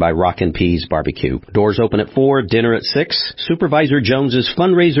food by Rockin' Peas Barbecue. Doors open at 4, dinner at 6. Supervisor Jones's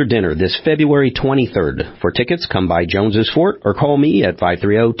fundraiser dinner this February 23rd. For tickets, come by Jones's Fort or call me at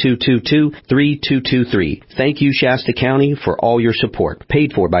 530-222-3223. Thank you, Shasta County, for all your support.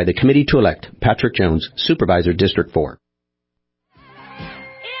 Paid for by the Committee to Elect, Patrick Jones, Supervisor, District 4.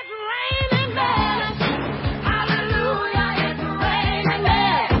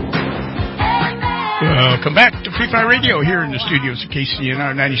 Welcome back to Free Fire Radio here in the studios of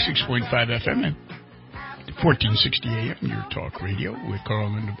KCNR 96.5 FM and 1460 AM, your talk radio with Carl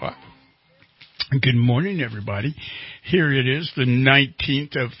and Bott. Good morning, everybody. Here it is, the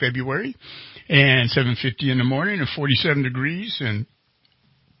 19th of February, and 7:50 in the morning, and 47 degrees. And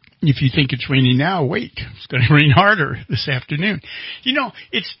if you think it's raining now, wait, it's going to rain harder this afternoon. You know,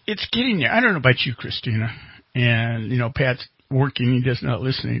 it's getting there. I don't know about you, Christina, and you know, Pat's working; he does not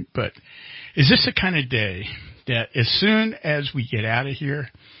listening. But is this the kind of day that as soon as we get out of here,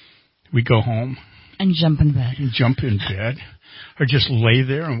 we go home and jump in bed? Or just lay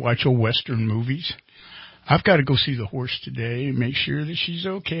there and watch old Western movies. I've got to go see the horse today and make sure that she's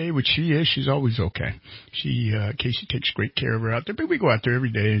okay, which she is. She's always okay. Casey takes great care of her out there, but we go out there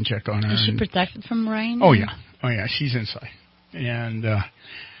every day and check on her. Is she protected from rain? Oh, yeah. She's inside. And, no,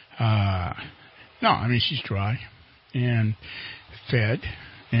 I mean, she's dry and fed,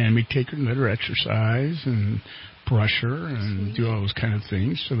 and we take her and let her exercise and brush her and do all those kind of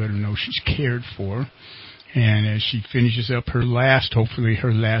things to let her know she's cared for. And as she finishes up hopefully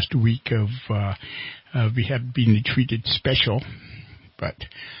her last week of being treated special. But,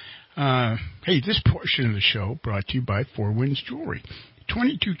 hey, this portion of the show brought to you by Four Winds Jewelry.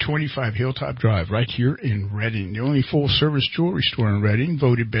 2225 Hilltop Drive, right here in Reading. The only full-service jewelry store in Reading,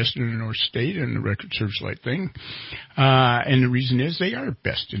 voted best in the North State in the Record Searchlight thing. And the reason is they are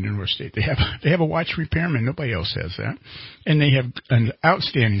best in the North State. They have a watch repairman. Nobody else has that. And they have an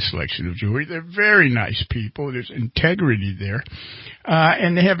outstanding selection of jewelry. They're very nice people. There's integrity there.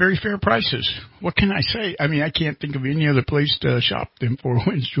 And they have very fair prices. What can I say? I mean, I can't think of any other place to shop than Four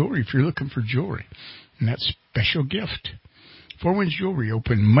Winds Jewelry if you're looking for jewelry. And that's special gift. Four Winds Jewelry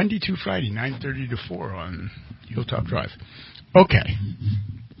open Monday through Friday, 9:30 to 4 on Hilltop Drive. Okay.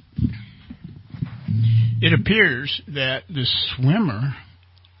 It appears that the swimmer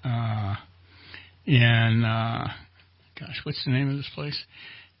what's the name of this place?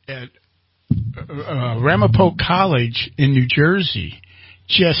 At Ramapo College in New Jersey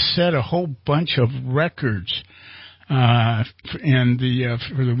just set a whole bunch of records for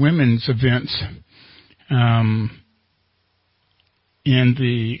the women's events. In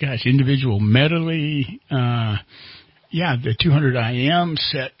the, individual medley, the 200 IM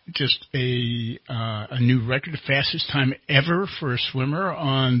set just a new record, the fastest time ever for a swimmer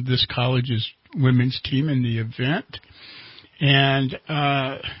on this college's women's team in the event. And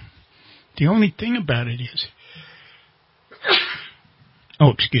the only thing about it is,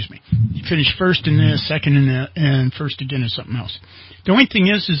 he finished first in this, second in that, and first again in something else. The only thing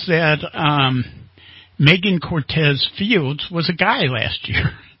is that Megan Cortez Fields was a guy last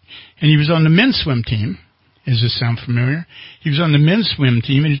year, and he was on the men's swim team. Does this sound familiar? He was on the men's swim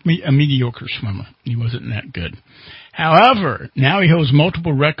team, and he's a mediocre swimmer. He wasn't that good. However, now he holds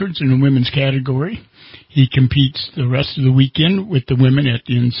multiple records in the women's category. He competes the rest of the weekend with the women at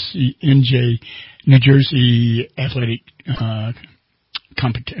the NJ New Jersey Athletic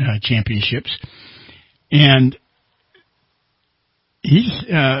Championships. And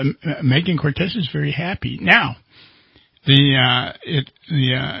Megan Cortez is very happy. Now, he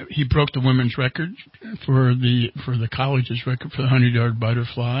broke the women's record for the college's record for the 100-yard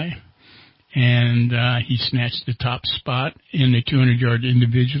butterfly, and he snatched the top spot in the 200-yard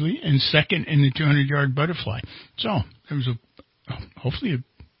individually and second in the 200-yard butterfly. So there was hopefully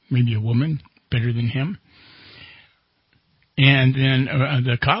maybe a woman better than him. And then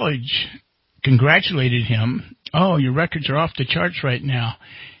the college congratulated him. Oh, your records are off the charts right now.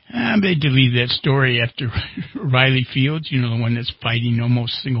 They deleted that story after Riley Fields, the one that's fighting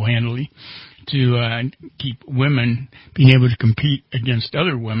almost single-handedly to keep women being able to compete against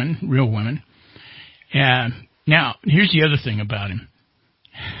other women, real women. Now, here's the other thing about him.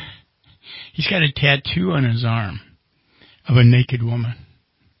 He's got a tattoo on his arm of a naked woman.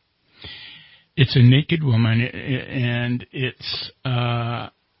 It's a naked woman, and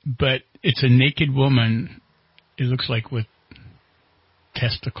but it's a naked woman, it looks like, with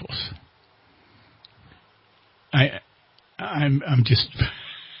testicles. I'm just,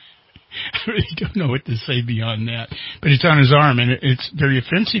 I really don't know what to say beyond that. But it's on his arm, and it's very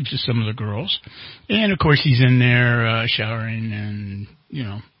offensive to some of the girls. And, of course, he's in there showering and,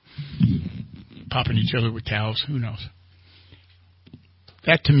 popping each other with towels. Who knows?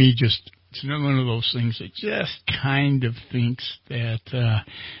 That, to me, it's another one of those things that just kind of thinks that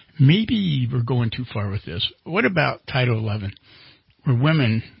maybe we're going too far with this. What about Title 11, where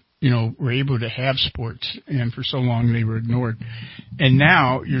women, were able to have sports, and for so long they were ignored. And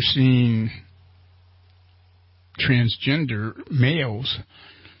now you're seeing transgender males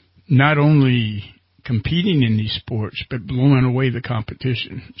not only competing in these sports, but blowing away the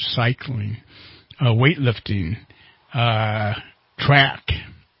competition. Cycling, weightlifting, track.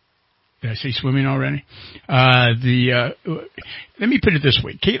 Did I say swimming already? Let me put it this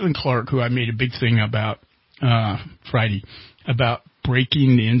way. Caitlin Clark, who I made a big thing about Friday, about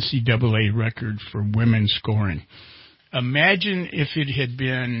breaking the NCAA record for women scoring. Imagine if it had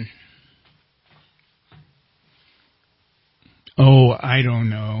been, I don't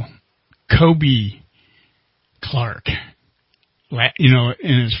know, Kobe Clark, in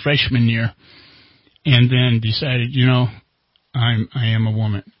his freshman year, and then decided, I am a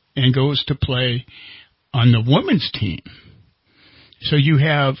woman, and goes to play on the women's team. So you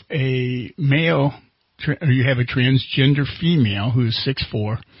have a male, or you have a transgender female who is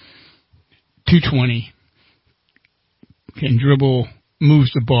 6'4", 220, can dribble,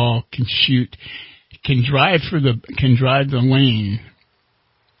 moves the ball, can shoot, can drive the lane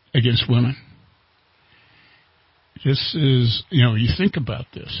against women. This is, you think about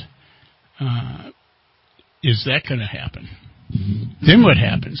this. Is that going to happen? Then what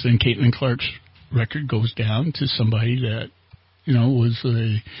happens? Then Caitlin Clark's record goes down to somebody that, was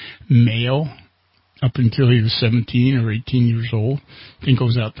a male up until he was 17 or 18 years old, then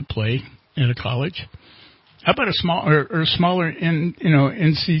goes out to play at a college. How about a smaller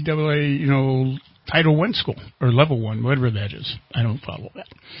NCAA, Title I school or Level 1, whatever that is. I don't follow that.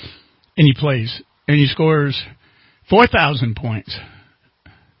 And he plays and he scores 4,000 points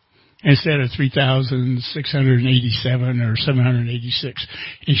instead of 3,687 or 786.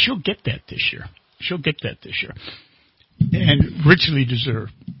 And she'll get that this year. And richly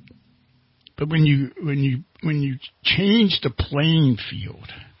deserved. But when you change the playing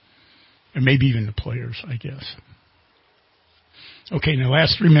field, and maybe even the players, I guess. Okay, in the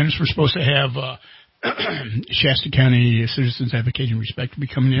last 3 minutes, we're supposed to have Shasta County Citizens Advocating Respect be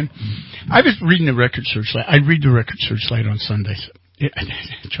coming in. I was reading the Record Searchlight. I read the Record Searchlight on Sundays.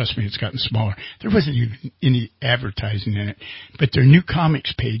 Trust me, it's gotten smaller. There wasn't even any advertising in it. But their new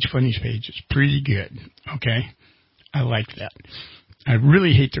comics page, funnies page, is pretty good. Okay? I like that. I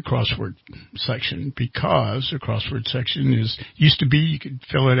really hate the crossword section because the crossword section used to be you could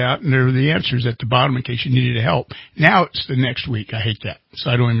fill it out and there were the answers at the bottom in case you needed help. Now it's the next week. I hate that. So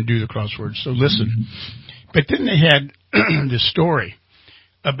I don't even do the crosswords. So listen. But then they had this story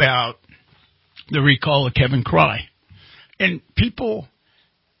about the recall of Kevin Cry. And people,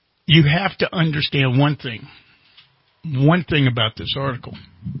 you have to understand one thing. One thing about this article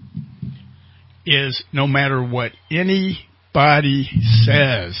is no matter what anybody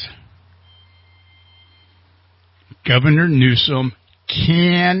says, Governor Newsom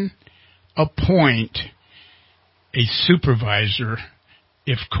can appoint a supervisor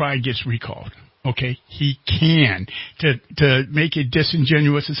if Cry gets recalled. Okay? He can. To make it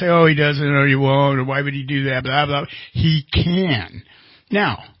disingenuous and say, oh, he doesn't or he won't or why would he do that, blah, blah. He can.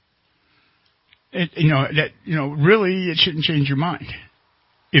 Now, really it shouldn't change your mind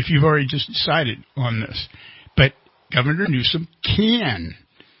if you've already just decided on this. But Governor Newsom can.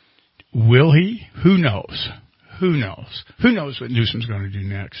 Will he? Who knows? Who knows? Who knows what Newsom's going to do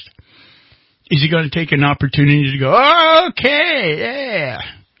next? Is he going to take an opportunity to go, okay, yeah,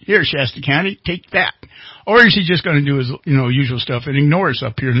 here, Shasta County, take that? Or is he just going to do his, usual stuff and ignore us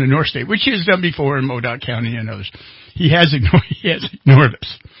up here in the North State, which he has done before in Modoc County and others? He has ignored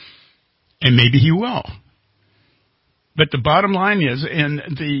us. And maybe he will. But the bottom line is, and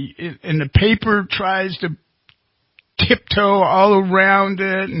the paper tries to tiptoe all around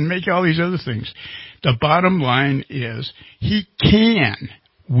it and make all these other things. The bottom line is he can.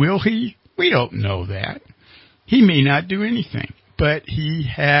 Will he? We don't know that. He may not do anything, but he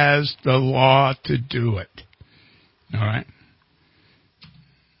has the law to do it. All right?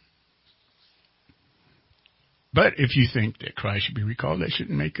 But if you think that Cry should be recalled, that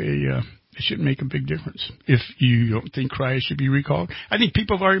shouldn't make a big difference. If you don't think Cry should be recalled, I think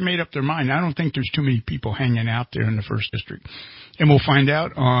people have already made up their mind. I don't think there's too many people hanging out there in the 1st District. And we'll find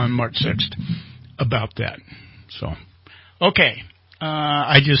out on March 6th about that. So, okay.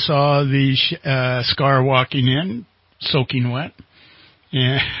 I just saw the SCCAR walking in, soaking wet.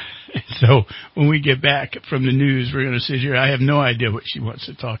 Yeah. So when we get back from the news, we're going to sit here. I have no idea what she wants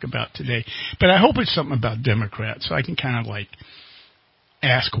to talk about today. But I hope it's something about Democrats, so I can kind of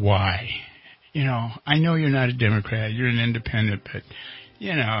ask why. I know you're not a Democrat. You're an independent, but,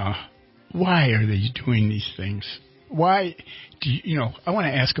 why are they doing these things? Why I want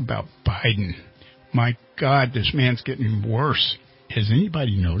to ask about Biden. My God, this man's getting worse. Has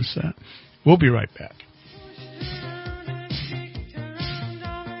anybody noticed that? We'll be right back.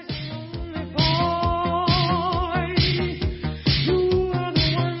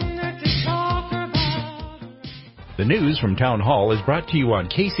 The news from Town Hall is brought to you on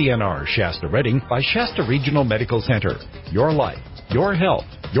KCNR Shasta Redding by Shasta Regional Medical Center. Your life, your health,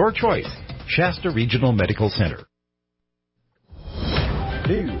 your choice. Shasta Regional Medical Center.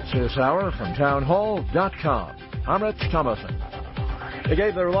 News this hour from townhall.com. I'm Rich Thomason. They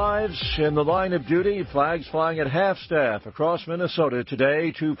gave their lives in the line of duty, flags flying at half-staff across Minnesota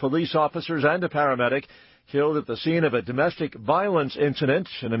today. 2 police officers and a paramedic killed at the scene of a domestic violence incident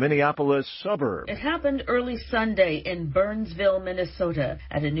in a Minneapolis suburb. It happened early Sunday in Burnsville, Minnesota,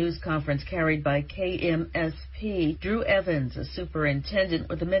 at a news conference carried by KMSP. Drew Evans, a superintendent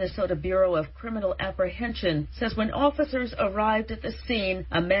with the Minnesota Bureau of Criminal Apprehension, says when officers arrived at the scene,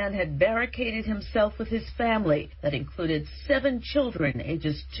 a man had barricaded himself with his family that included 7 children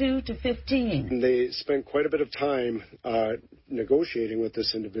ages 2 to 15. They spent quite a bit of time negotiating with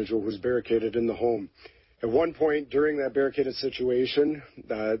this individual who was barricaded in the home. At one point during that barricaded situation,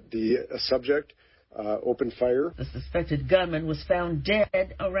 the subject opened fire. The suspected gunman was found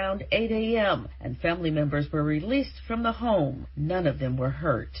dead around 8 a.m., and family members were released from the home. None of them were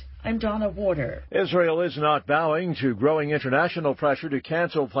hurt. I'm Donna Warder. Israel is not bowing to growing international pressure to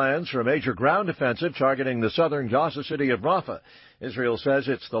cancel plans for a major ground offensive targeting the southern Gaza city of Rafah. Israel says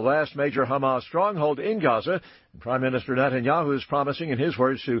it's the last major Hamas stronghold in Gaza, and Prime Minister Netanyahu is promising, in his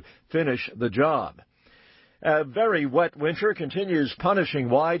words, to finish the job. A very wet winter continues punishing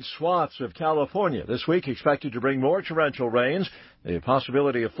wide swaths of California. This week expected to bring more torrential rains, the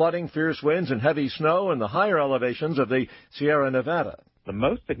possibility of flooding, fierce winds, and heavy snow in the higher elevations of the Sierra Nevada. The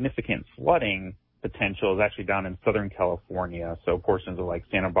most significant flooding potential is actually down in Southern California, so portions of like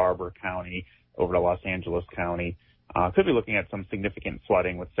Santa Barbara County over to Los Angeles County. Could be looking at some significant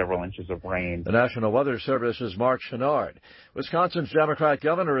flooding with several inches of rain. The National Weather Service's Mark Chenard. Wisconsin's Democrat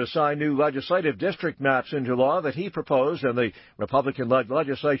governor has signed new legislative district maps into law that he proposed and the Republican-led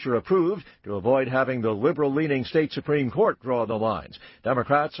legislature approved to avoid having the liberal-leaning state Supreme Court draw the lines.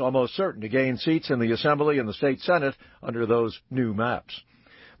 Democrats almost certain to gain seats in the Assembly and the state Senate under those new maps.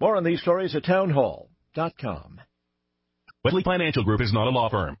 More on these stories at townhall.com. Wesley Financial Group is not a law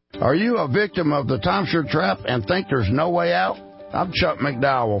firm. Are you a victim of the timeshare trap and think there's no way out? I'm Chuck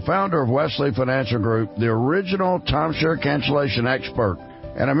McDowell, founder of Wesley Financial Group, the original timeshare cancellation expert.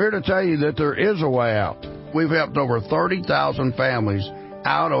 And I'm here to tell you that there is a way out. We've helped over 30,000 families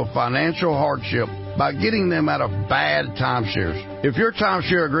out of financial hardship by getting them out of bad timeshares. If your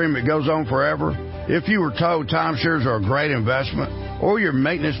timeshare agreement goes on forever, if you were told timeshares are a great investment, or your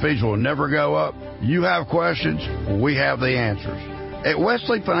maintenance fees will never go up, you have questions, we have the answers. At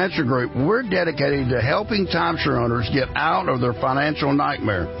Wesley Financial Group, we're dedicated to helping timeshare owners get out of their financial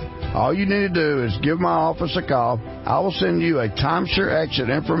nightmare. All you need to do is give my office a call. I will send you a timeshare exit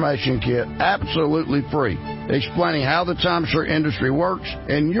information kit absolutely free, explaining how the timeshare industry works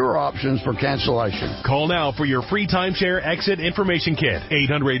and your options for cancellation. Call now for your free timeshare exit information kit.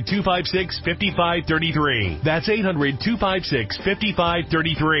 800-256-5533. That's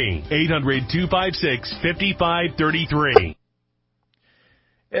 800-256-5533. 800-256-5533.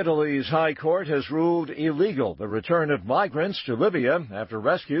 Italy's High Court has ruled illegal the return of migrants to Libya after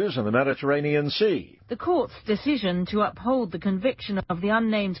rescues in the Mediterranean Sea. The court's decision to uphold the conviction of the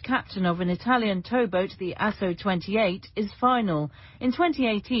unnamed captain of an Italian towboat, the Asso 28, is final. In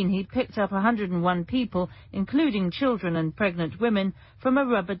 2018, he picked up 101 people, including children and pregnant women, from a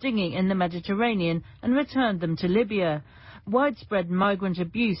rubber dinghy in the Mediterranean and returned them to Libya. Widespread migrant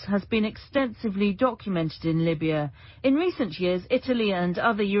abuse has been extensively documented in Libya. In recent years, Italy and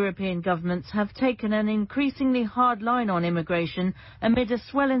other European governments have taken an increasingly hard line on immigration amid a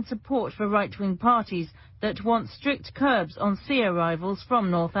swell in support for right-wing parties that want strict curbs on sea arrivals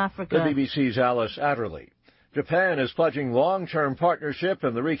from North Africa. The BBC's Alice Adderley. Japan is pledging long-term partnership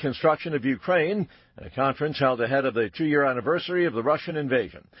in the reconstruction of Ukraine at a conference held ahead of the 2-year anniversary of the Russian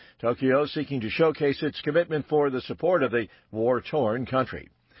invasion. Tokyo seeking to showcase its commitment for the support of the war-torn country.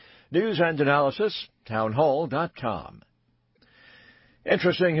 News and analysis, townhall.com.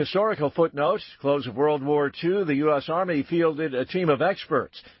 Interesting historical footnote. Close of World War II, the U.S. Army fielded a team of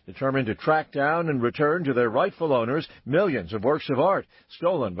experts determined to track down and return to their rightful owners millions of works of art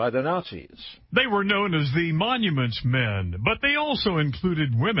stolen by the Nazis. They were known as the Monuments Men, but they also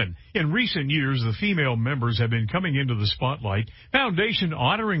included women. In recent years, the female members have been coming into the spotlight. Foundation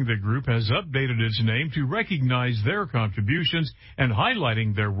honoring the group has updated its name to recognize their contributions and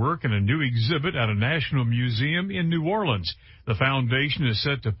highlighting their work in a new exhibit at a national museum in New Orleans. The foundation is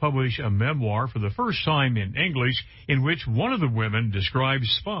set to publish a memoir for the first time in English in which one of the women describes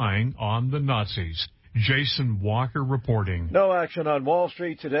spying on the Nazis. Jason Walker reporting. No action on Wall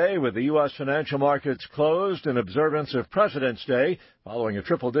Street today, with the U.S. financial markets closed in observance of President's Day. Following a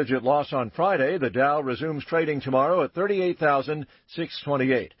triple-digit loss on Friday, the Dow resumes trading tomorrow at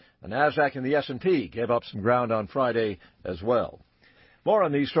 38,628. The Nasdaq and the S&P gave up some ground on Friday as well. More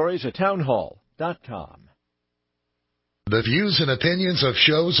on these stories at townhall.com. The views and opinions of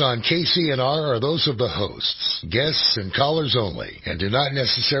shows on KCNR are those of the hosts, guests, and callers only, and do not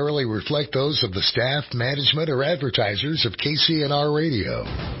necessarily reflect those of the staff, management, or advertisers of KCNR Radio.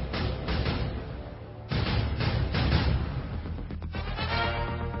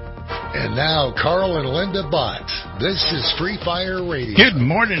 And now, Carl and Linda Bott. This is Free Fire Radio. Good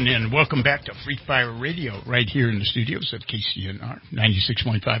morning and welcome back to Free Fire Radio right here in the studios of KCNR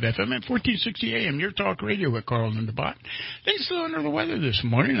 96.5 FM and 1460 AM. Your talk radio with Carl and Linda Bott. Things still under the weather this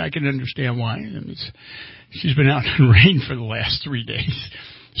morning. I can understand why. She's been out in rain for the last 3 days.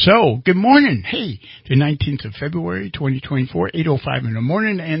 So, good morning. Hey, the 19th of February, 2024, 8:05 in the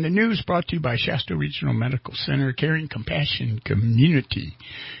morning, and the news brought to you by Shasta Regional Medical Center, Caring Compassion Community.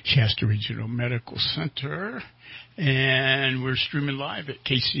 Shasta Regional Medical Center, and we're streaming live at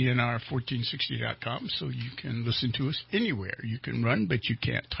KCNR1460.com, so you can listen to us anywhere. You can run, but you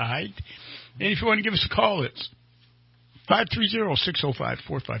can't hide. And if you want to give us a call, it's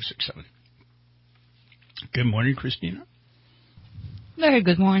 530-605-4567. Good morning, Christina. Very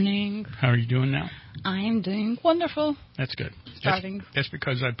good morning. How are you doing now? I am doing wonderful. That's good. Starting. That's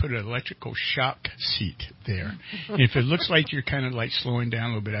because I put an electrical shock seat there. And if it looks like you're kind of like slowing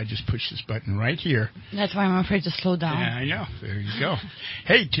down a little bit, I just push this button right here. That's why I'm afraid to slow down. Yeah, I know. There you go.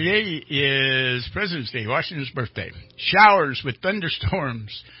 Hey, today is President's Day, Washington's birthday. Showers with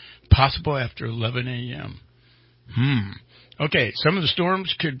thunderstorms possible after 11 a.m. Okay, some of the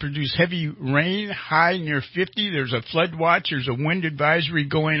storms could produce heavy rain, high near 50. There's a flood watch. There's a wind advisory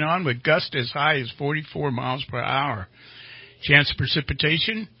going on with gusts as high as 44 miles per hour. Chance of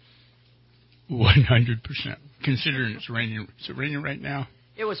precipitation, 100%. Considering it's raining. Is it raining right now?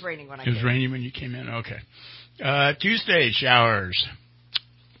 It was raining when I came. It was raining when you came in? Okay. Tuesday, showers.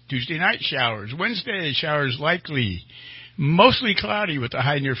 Tuesday night, showers. Wednesday, showers likely. Mostly cloudy with a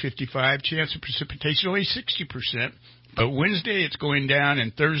high near 55. Chance of precipitation, only 60%. But Wednesday, it's going down,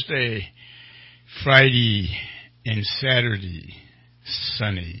 and Thursday, Friday, and Saturday,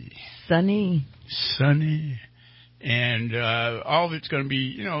 sunny. Sunny. And all of it's going to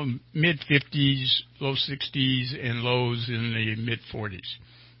be, mid-50s, low 60s, and lows in the mid-40s.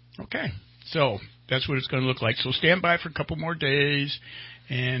 Okay, so that's what it's going to look like. So stand by for a couple more days,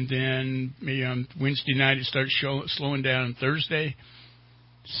 and then maybe on Wednesday night it starts slowing down. On Thursday,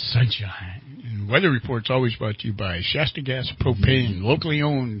 sunshine. And weather reports always brought to you by Shasta Gas Propane, locally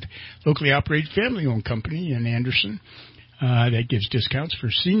owned, locally operated, family-owned company in Anderson that gives discounts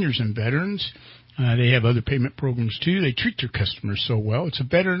for seniors and veterans. They have other payment programs, too. They treat their customers so well. It's a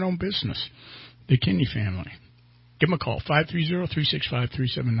veteran-owned business, the Kinney family. Give them a call,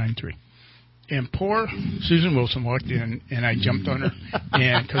 530-365-3793. And poor Susan Wilson walked in, and I jumped on her,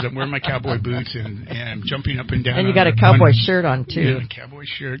 and because I'm wearing my cowboy boots and I'm jumping up and down. And you got a cowboy shirt on too. Yeah, a cowboy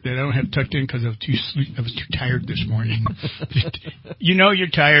shirt that I don't have tucked in because I was too tired this morning. You're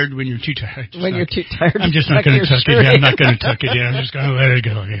tired when you're too tired. You're too tired. I'm just not going to tuck it in. I'm not going to tuck it in. I'm just going to let it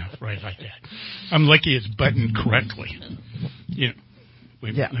go. Yeah, right like that. I'm lucky it's buttoned correctly.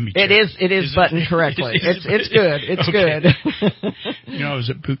 Let me check. It is buttoned correctly. It's good. It's good. I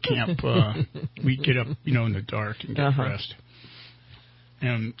was at boot camp. We'd get up, in the dark and get dressed.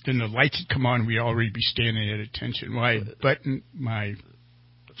 And then the lights would come on, and we'd already be standing at attention. Well, I buttoned my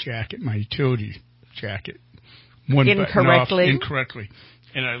jacket, my utility jacket, one button off incorrectly.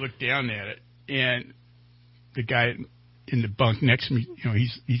 And I looked down at it, and the guy in the bunk next to me,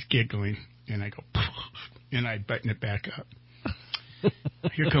 he's giggling. And I go, and I button it back up.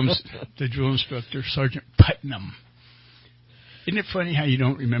 Here comes the drill instructor, Sergeant Putnam. Isn't it funny how you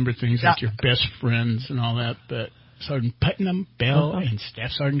don't remember things like your best friends and all that? But Sergeant Putnam, Bell, and Staff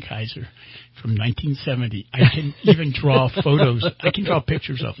Sergeant Kaiser from 1970. I can even draw photos. I can draw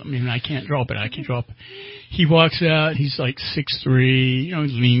pictures of them. I mean, I can't draw, but I can draw. He walks out. He's like 6'3",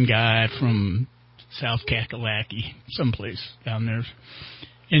 lean guy from South Kakalaki, someplace down there.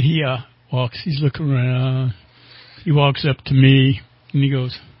 And he walks. He's looking around. He walks up to me. And he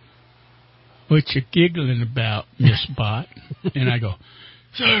goes, "What you giggling about, Miss Bott?" And I go,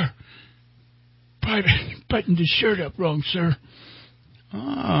 "Sir, Private buttoned his shirt up wrong, sir."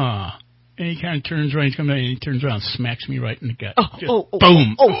 And he kind of turns around. He's coming out, and he turns around and smacks me right in the gut.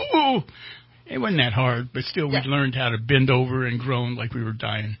 Boom. Oh. It wasn't that hard, but still we learned how to bend over and groan like we were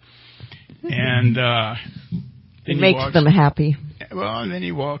dying. And it makes them happy. And then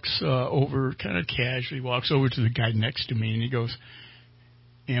he walks over, kind of casually, walks over to the guy next to me, and he goes,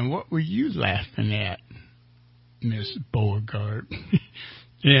 "And what were you laughing at, Miss Beauregard?"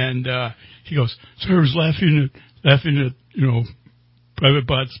 And he goes, "Sir, I was laughing at Private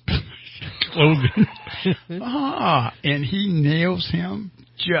Bott's clothing." And he nails him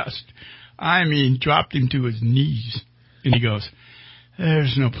dropped him to his knees. And he goes,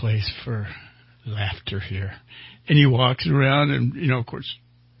 "There's no place for laughter here." And he walks around, and, of course,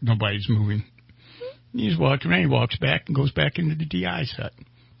 nobody's moving. He's walking around, he walks back and goes back into the DI's hut.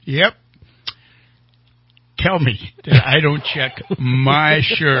 Yep. Tell me that I don't check my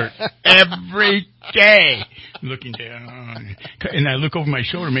shirt every day. Looking down, and I look over my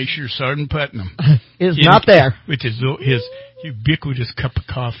shoulder, make sure Sergeant Putnam is not there with his ubiquitous cup of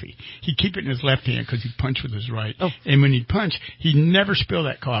coffee. He'd keep it in his left hand because he'd punch with his right. Oh. And when he'd punch, he'd never spill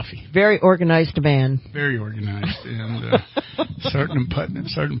that coffee. Very organized man. Very organized. And Sergeant Putnam,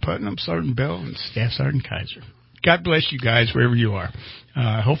 Sergeant Bell, and Staff Sergeant Kaiser. God bless you guys wherever you are.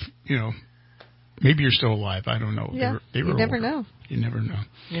 I hope maybe you're still alive. I don't know. Yeah, they were you never older. know. You never know.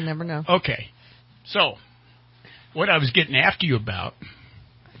 You never know. Okay. So, what I was getting after you about.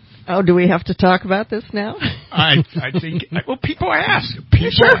 Oh, do we have to talk about this now? I think, well, people ask.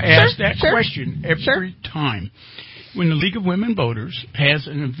 People ask that question every time. When the League of Women Voters has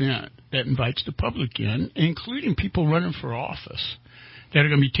an event that invites the public in, including people running for office, that are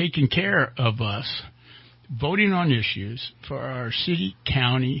going to be taking care of us, voting on issues for our city,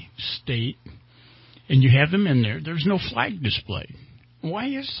 county, state, and you have them in there, there's no flag displayed. Why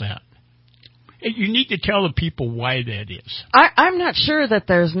is that? You need to tell the people why that is. I'm not sure that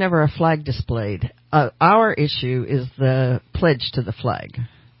there's never a flag displayed. Our issue is the pledge to the flag.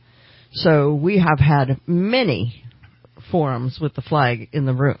 So we have had many forums with the flag in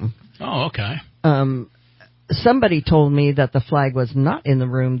the room. Oh, okay. Somebody told me that the flag was not in the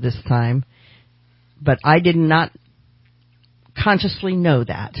room this time, but I did not consciously know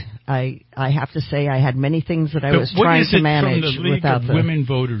that. I have to say I had many things that I was trying to manage from the League without of Women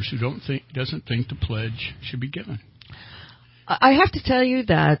Voters who doesn't think the pledge should be given? I have to tell you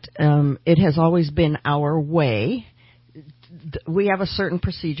that it has always been our way. We have a certain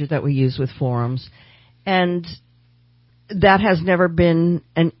procedure that we use with forums, and that has never been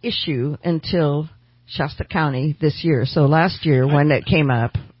an issue until Shasta County this year. So last year when it came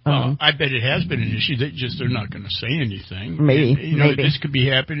up, I bet it has been an issue. They're not going to say anything. Maybe. Maybe this could be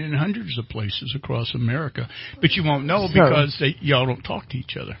happening in hundreds of places across America, but you won't know because y'all don't talk to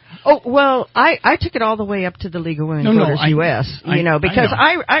each other. Oh well, I took it all the way up to the League of Women Voters U.S. Because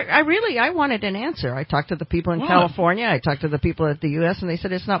I wanted an answer. I talked to the people in California. I talked to the people at the U.S. and they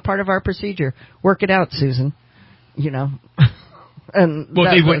said it's not part of our procedure. Work it out, Susan. And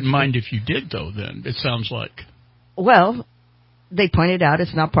they wouldn't mind if you did, though. Then it sounds like. Well. They pointed out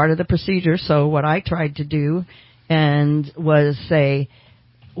it's not part of the procedure, so what I tried to do was say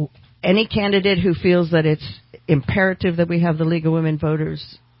any candidate who feels that it's imperative that we have the League of Women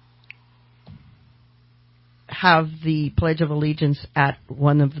Voters have the Pledge of Allegiance at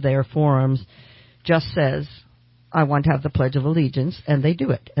one of their forums just says, I want to have the Pledge of Allegiance, and they do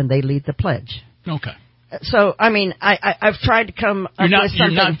it, and they lead the pledge. Okay. So, I've tried to come up with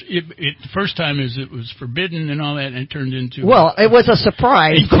something. The first time it was forbidden and all that, and it turned into... Well, it was a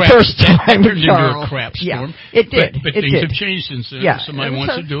surprise the first time, It turned into a crap storm. Yeah, it did. But things have changed since then. Yeah. If somebody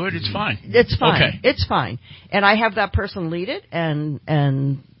wants to do it, it's fine. It's fine. Okay. It's fine. And I have that person lead it, and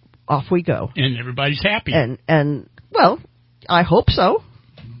off we go. And everybody's happy. And well, I hope so.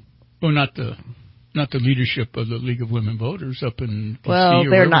 Well, not the leadership of the League of Women Voters up in DC. Well,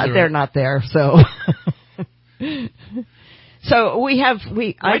 they're not there, so... So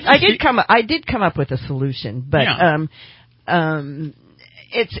I did come up with a solution, but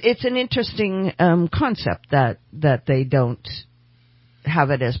it's an interesting concept that they don't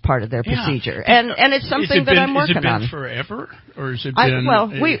have it as part of their procedure, and it's something that I'm working on. Has it been forever, or has it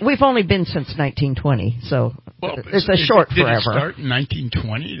been? We've only been since 1920, so it's a short forever. Did it start in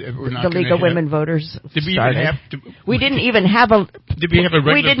 1920? The League of Women Voters started. We didn't even have a. Did we have a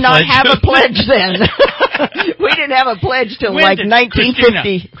regular We did not have a pledge then. We didn't have a pledge till like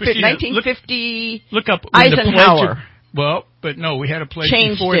 1950. 1950. Look up Eisenhower. But no, we had a pledge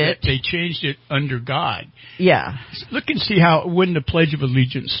before that. They changed it under God. Yeah. Look and see when the Pledge of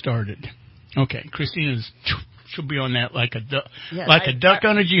Allegiance started. Okay, she'll be on that like a duck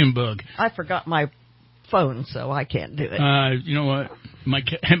on a June bug. I forgot my phone, so I can't do it. You know what?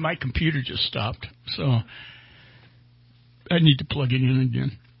 My computer just stopped, so I need to plug it in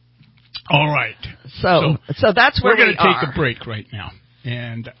again. All right. So that's where we're going to take a break right now.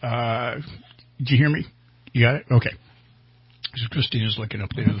 And did you hear me? You got it? Okay. Christina's looking up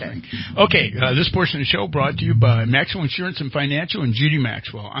the other thing. Okay, this portion of the show brought to you by Maxwell Insurance and Financial and Judy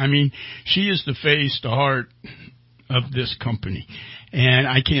Maxwell. I mean, she is the face, the heart of this company. And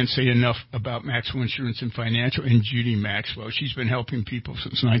I can't say enough about Maxwell Insurance and Financial and Judy Maxwell. She's been helping people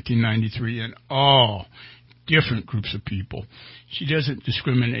since 1993 and all different groups of people. She doesn't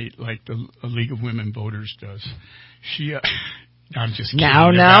discriminate like the League of Women Voters does. She... I'm just kidding.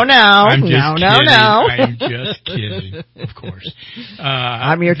 No. I'm just kidding, of course.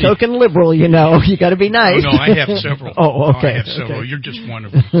 I'm your token liberal, you know. You got to be nice. No, I have several. Oh, okay. I have several. Okay. You're just one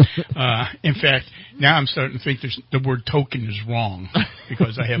of them. In fact, now I'm starting to think the word token is wrong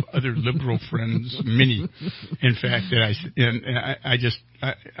because I have other liberal friends, many, in fact, that I just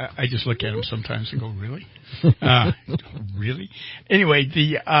look at them sometimes and go, really? Really? Anyway,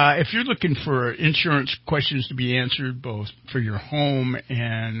 if you're looking for insurance questions to be answered, both for your home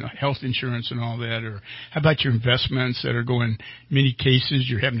and health insurance and all that, or how about your investments that are going many cases,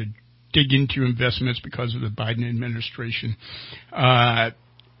 you're having to dig into your investments because of the Biden administration,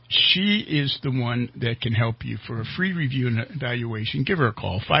 she is the one that can help you. For a free review and evaluation, give her a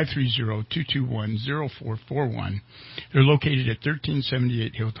call, 530-221-0441. They're located at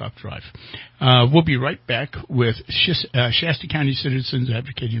 1378 Hilltop Drive. We'll be right back with Shasta County Citizens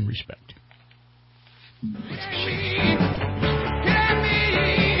Advocating Respect.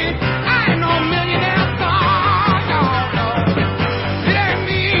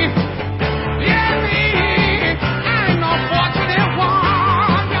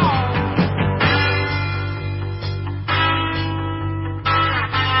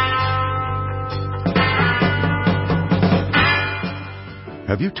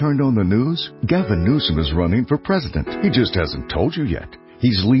 Have you turned on the news? Gavin Newsom is running for president. He just hasn't told you yet.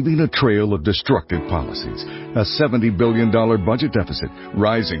 He's leaving a trail of destructive policies, a $70 billion budget deficit,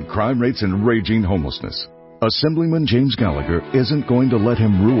 rising crime rates, and raging homelessness. Assemblyman James Gallagher isn't going to let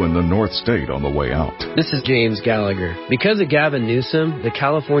him ruin the North State on the way out. This is James Gallagher. Because of Gavin Newsom, the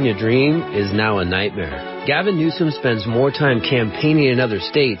California dream is now a nightmare. Gavin Newsom spends more time campaigning in other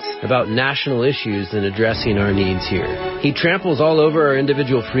states about national issues than addressing our needs here. He tramples all over our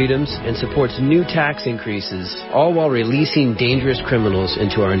individual freedoms and supports new tax increases, all while releasing dangerous criminals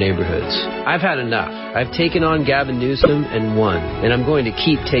into our neighborhoods. I've had enough. I've taken on Gavin Newsom and won, and I'm going to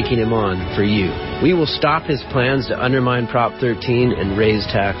keep taking him on for you. We will stop his plans to undermine Prop 13 and raise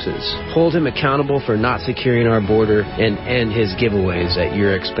taxes, hold him accountable for not securing our border, and end his giveaways at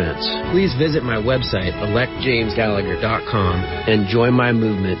your expense. Please visit my website, electjamesgallagher.com, and join my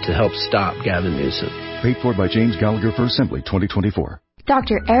movement to help stop Gavin Newsom. Paid for by James Gallagher for Assembly 2024.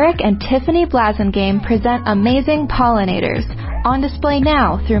 Dr. Eric and Tiffany Blasingame present Amazing Pollinators, on display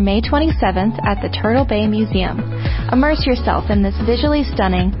now through May 27th at the Turtle Bay Museum. Immerse yourself in this visually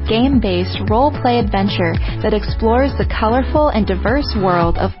stunning, game-based role-play adventure that explores the colorful and diverse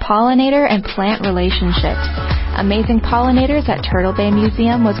world of pollinator and plant relationships. Amazing Pollinators at Turtle Bay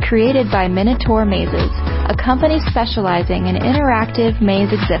Museum was created by Minotaur Mazes, a company specializing in interactive maze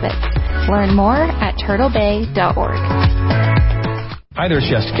exhibits. Learn more at turtlebay.org. Hi there,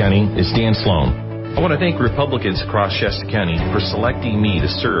 Shasta County. It's Dan Sloan. I want to thank Republicans across Shasta County for selecting me to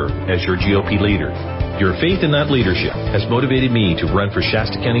serve as your GOP leader. Your faith in that leadership has motivated me to run for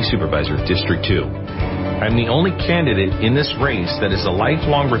Shasta County Supervisor District 2. I'm the only candidate in this race that is a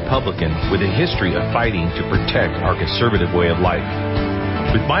lifelong Republican with a history of fighting to protect our conservative way of life.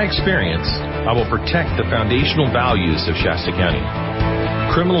 With my experience, I will protect the foundational values of Shasta County.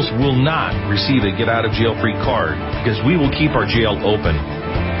 Criminals will not receive a get-out-of-jail-free card because we will keep our jail open.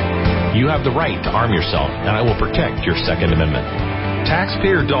 You have the right to arm yourself, and I will protect your Second Amendment.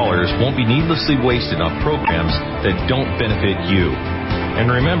 Taxpayer dollars won't be needlessly wasted on programs that don't benefit you. And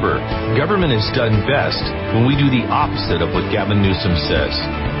remember, government is done best when we do the opposite of what Gavin Newsom says.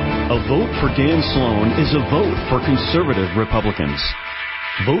 A vote for Dan Sloan is a vote for conservative Republicans.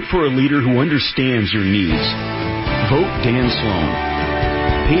 Vote for a leader who understands your needs. Vote Dan Sloan.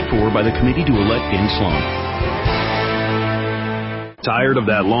 Paid for by the Committee to Elect Dan Sloan. Tired of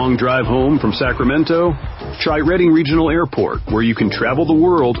that long drive home from Sacramento? Try Redding Regional Airport, where you can travel the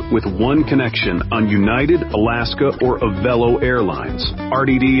world with one connection on United, Alaska, or Avelo Airlines.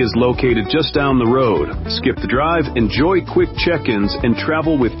 RDD is located just down the road. Skip the drive, enjoy quick check-ins, and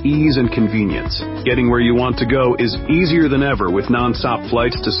travel with ease and convenience. Getting where you want to go is easier than ever with nonstop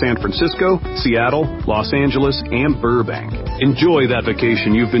flights to San Francisco, Seattle, Los Angeles, and Burbank. Enjoy that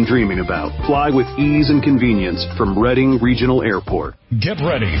vacation you've been dreaming about. Fly with ease and convenience from Redding Regional Airport. Get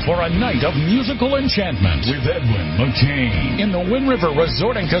ready for a night of musical enchantment with Edwin McCain in the Wind River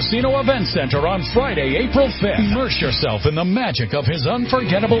Resort and Casino Event Center on Friday, April 5th. Immerse yourself in the magic of his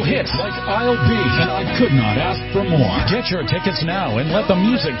unforgettable hits like I'll Be and I Could Not Ask for More. Get your tickets now and let the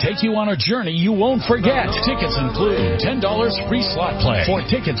music take you on a journey you won't forget. Tickets include $10 free slot play. For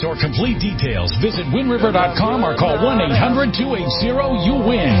tickets or complete details, visit windriver.com or call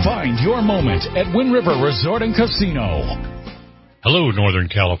 1-800-280-YOU-WIN. Find your moment at Wind River Resort and Casino. Hello,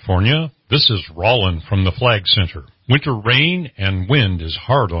 Northern California. This is Rollin from the Flag Center. Winter rain and wind is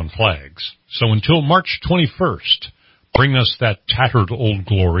hard on flags. So until March 21st, bring us that tattered old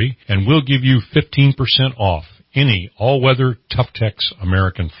glory, and we'll give you 15% off any all-weather Tough-Tex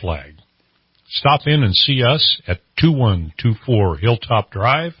American flag. Stop in and see us at 2124 Hilltop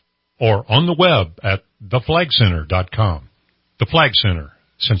Drive or on the web at theflagcenter.com. The Flag Center,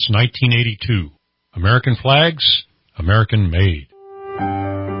 since 1982. American flags, American made.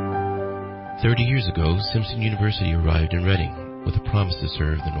 30 years ago, Simpson University arrived in Redding with a promise to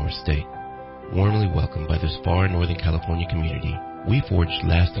serve the North State. Warmly welcomed by this far Northern California community, we forged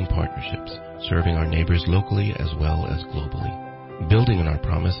lasting partnerships, serving our neighbors locally as well as globally. Building on our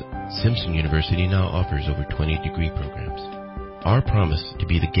promise, Simpson University now offers over 20 degree programs. Our promise to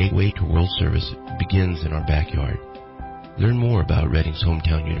be the gateway to world service begins in our backyard. Learn more about Redding's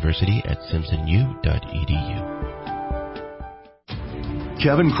hometown university at simpsonu.edu.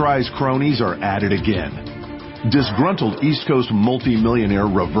 Kevin Cry's cronies are at it again. Disgruntled East Coast multimillionaire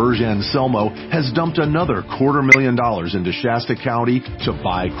Reverge Anselmo has dumped another $250,000 into Shasta County to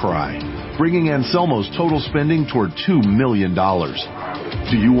buy Cry, bringing Anselmo's total spending toward $2 million.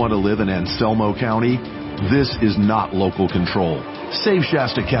 Do you want to live in Anselmo County? This is not local control. Save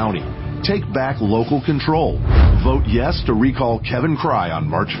Shasta County. Take back local control. Vote yes to recall Kevin Cry on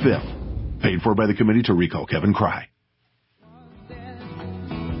March 5th. Paid for by the Committee to Recall Kevin Cry.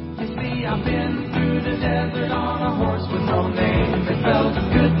 I've been through the desert on a horse with no name. It felt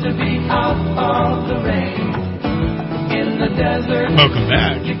good to be out of the rain. In the desert. Welcome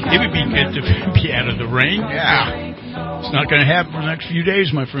back. It would be good to be out of the rain. Yeah. It's not going to happen for the next few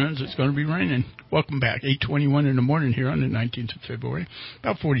days, my friends. It's going to be raining. Welcome back. 8:21 in the morning here on the 19th of February.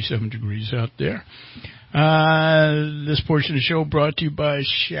 About 47 degrees out there. This portion of the show brought to you by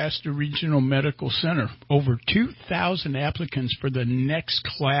Shasta Regional Medical Center. Over 2,000 applicants for the next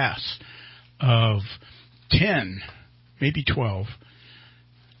class of 10, maybe 12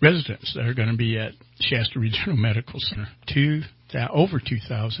 residents that are going to be at Shasta Regional Medical Center. Over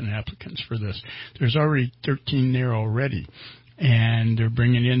 2,000 applicants for this. There's already 13 there already, and they're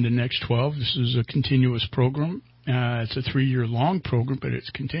bringing in the next 12. This is a continuous program. It's a 3-year-long program, but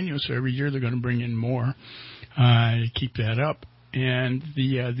it's continuous. So every year they're going to bring in more to keep that up. And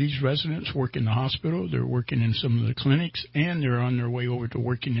these residents work in the hospital. They're working in some of the clinics, and they're on their way over to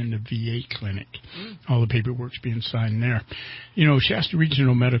working in the VA clinic. All the paperwork's being signed there. You know, Shasta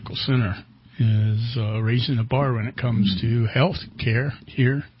Regional Medical Center is raising the bar when it comes to health care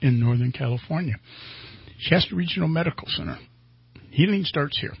here in Northern California. Shasta Regional Medical Center. Healing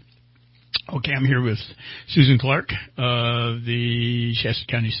starts here. Okay, I'm here with Susan Clark of the Shasta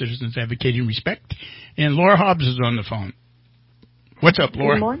County Citizens Advocating Respect, and Laura Hobbs is on the phone. What's up,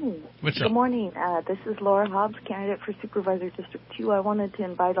 Laura? Good morning. What's up? Good morning. This is Laura Hobbs, candidate for Supervisor District 2. I wanted to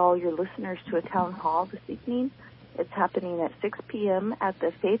invite all your listeners to a town hall this evening. It's happening at 6 p.m. at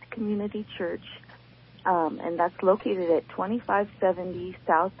the Faith Community Church, and that's located at 2570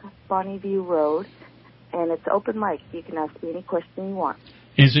 South Bonneview Road, and it's open mic. You can ask me any question you want.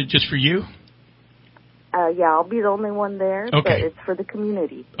 Is it just for you? Yeah, I'll be the only one there, okay. But it's for the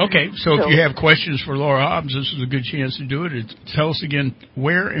community. Okay, so if you have questions for Laura Hobbs, this is a good chance to do it. Tell us again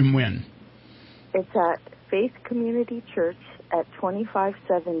where and when. It's at Faith Community Church at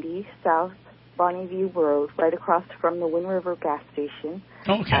 2570 South Bonneview Road, right across from the Wind River gas station.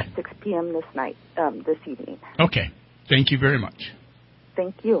 Okay. At 6 p.m. this evening. Okay. Thank you very much.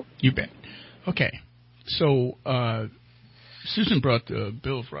 Thank you. You bet. Okay. So, Susan brought the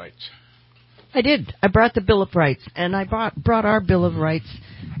Bill of Rights. I did. I brought the Bill of Rights, and I brought our Bill of Rights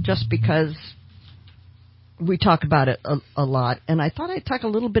just because we talk about it a lot, and I thought I'd talk a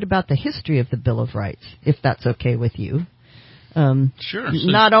little bit about the history of the Bill of Rights, if that's okay with you. Sure.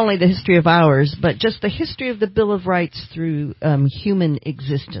 Not only the history of ours, but just the history of the Bill of Rights through human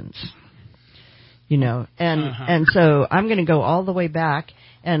existence. You know, and so I'm going to go all the way back,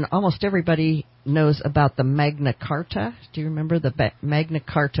 and almost everybody knows about the Magna Carta. Do you remember the Magna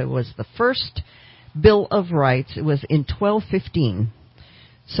Carta was the first Bill of Rights? It was in 1215.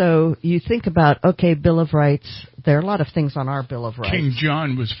 So you think about, okay, Bill of Rights, there are a lot of things on our Bill of Rights. King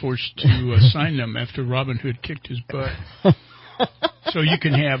John was forced to sign them after Robin Hood kicked his butt. So you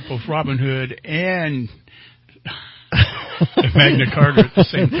can have both Robin Hood and Magna Carta at the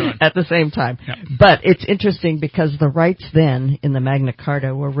same time. At the same time. Yeah. But it's interesting because the rights then in the Magna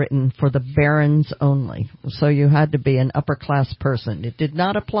Carta were written for the barons only. So you had to be an upper class person. It did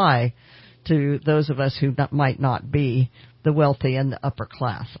not apply to those of us who might not be the wealthy and the upper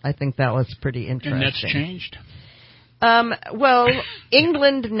class. I think that was pretty interesting. And that's changed? Well,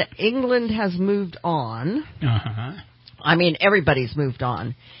 England has moved on. Uh-huh. I mean, everybody's moved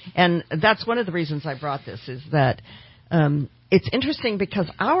on. And that's one of the reasons I brought this, is that it's interesting because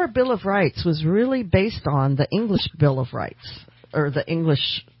our Bill of Rights was really based on the English Bill of Rights, or the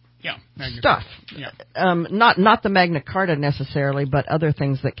English stuff. Yeah. Not the Magna Carta necessarily, but other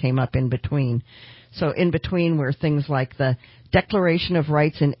things that came up in between. So in between were things like the Declaration of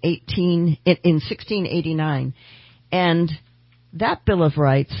Rights in 1689. And that Bill of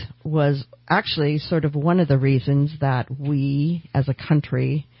Rights was actually sort of one of the reasons that we, as a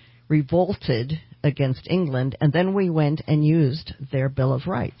country, revolted against England, and then we went and used their Bill of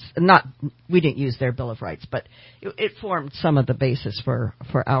Rights. We didn't use their Bill of Rights, but it formed some of the basis for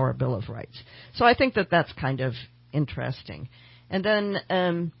our Bill of Rights. So I think that that's kind of interesting. And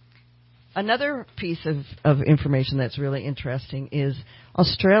then another piece of information that's really interesting is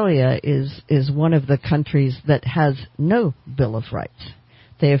Australia is one of the countries that has no Bill of Rights.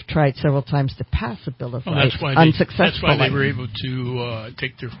 They have tried several times to pass a Bill of Rights unsuccessfully. That's why they were able to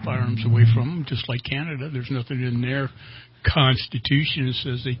take their firearms away from them, just like Canada. There's nothing in their constitution that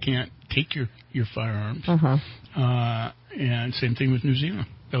says they can't take your firearms. Uh-huh. And same thing with New Zealand.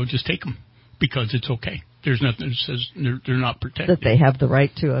 They'll just take them because it's okay. There's nothing that says they're not protected. That they have the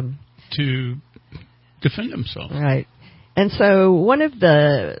right to defend themselves. Right. And so one of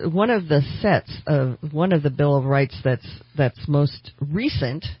the Bill of Rights that's most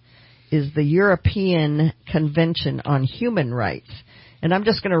recent is the European Convention on Human Rights. And I'm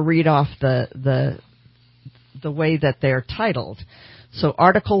just going to read off the way that they're titled. So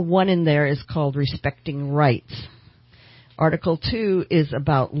Article 1 in there is called Respecting Rights. Article 2 is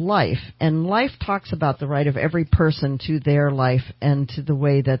about life, and life talks about the right of every person to their life and to the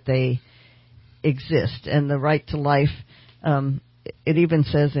way that they exist. And the right to life, it even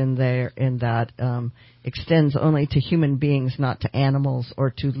says in that extends only to human beings, not to animals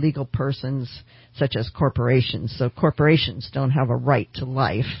or to legal persons such as corporations. So corporations don't have a right to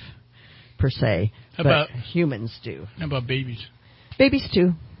life per se, but humans do. How about babies? Babies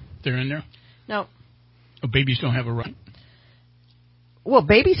too. They're in there? No. Oh, babies don't have a right? Well,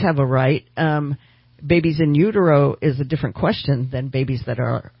 babies have a right. Babies in utero is a different question than babies that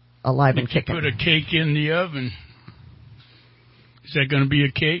are alive and kicking. Put a cake in the oven. Is that going to be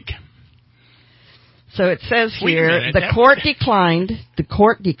a cake? So it says here, the court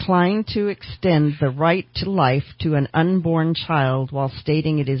declined to extend the right to life to an unborn child while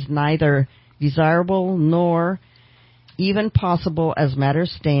stating it is neither desirable nor even possible as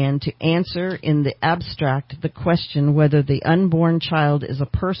matters stand to answer in the abstract the question whether the unborn child is a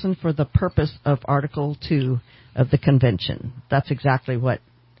person for the purpose of Article 2 of the Convention. That's exactly what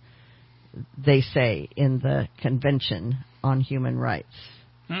they say in the Convention on Human Rights.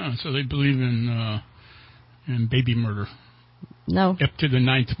 Oh, so they believe in baby murder? No. Up to the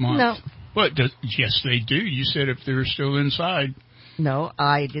 9th month? No. Yes, they do. You said if they're still inside. No,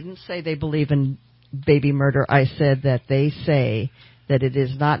 I didn't say they believe in baby murder. I said that they say that it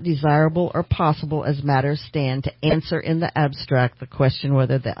is not desirable or possible as matters stand to answer in the abstract the question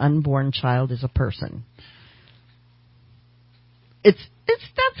whether the unborn child is a person. That's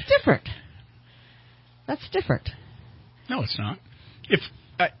different. That's different. No, it's not. If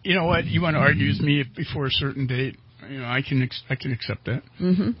you know what, you want to argue with me before a certain date, I can accept that.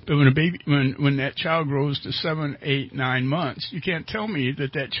 Mm-hmm. But when that child grows to 7, 8, 9 months, you can't tell me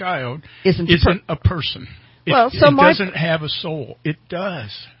that child isn't a person. It doesn't have a soul. It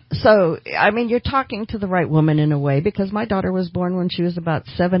does. So, you're talking to the right woman in a way, because my daughter was born when she was about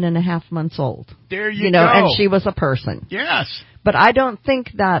 7.5 months old. There you go. And she was a person. Yes. But I don't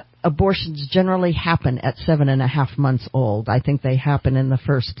think that abortions generally happen at 7.5 months old. I think they happen in the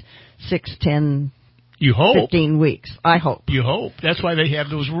first 6, 10, you hope. 15 weeks. I hope. You hope. That's why they have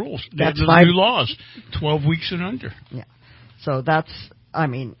those rules. They have those new laws. 12 weeks and under. Yeah. So that's, I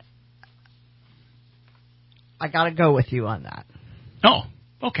got to go with you on that. Oh,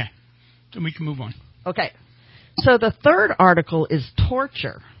 okay. Then we can move on. Okay. So the third article is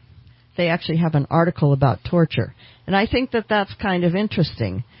torture. They actually have an article about torture. And I think that that's kind of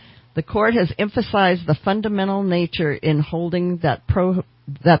interesting. The court has emphasized the fundamental nature in holding that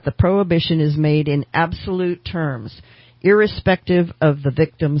the prohibition is made in absolute terms, irrespective of the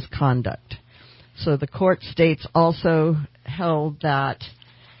victim's conduct. So the court states also held that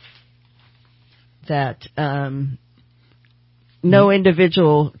No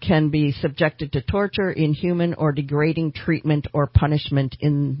individual can be subjected to torture, inhuman, or degrading treatment or punishment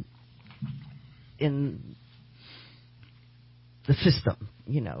in the system,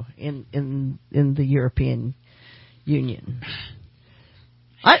 in the European Union.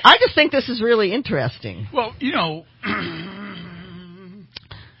 I just think this is really interesting. Well,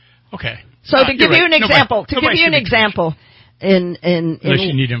 okay. So to give you an example, unless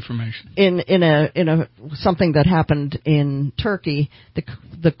you need information. In a something that happened in Turkey,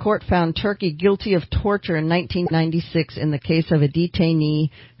 the court found Turkey guilty of torture in 1996 in the case of a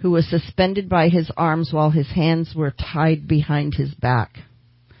detainee who was suspended by his arms while his hands were tied behind his back.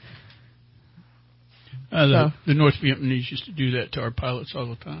 The North Vietnamese used to do that to our pilots all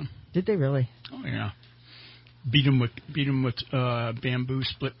the time. Did they really? Oh yeah. Beat them with bamboo,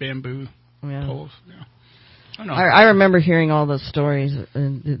 split bamboo poles. Yeah. I remember hearing all those stories,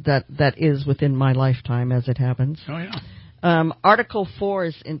 and that is within my lifetime as it happens. Oh, yeah. Article 4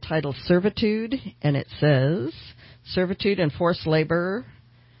 is entitled Servitude, and it says, servitude and forced labor,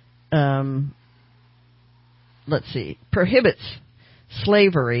 prohibits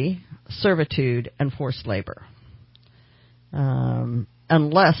slavery, servitude, and forced labor,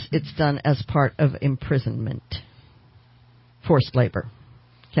 unless it's done as part of imprisonment. Forced labor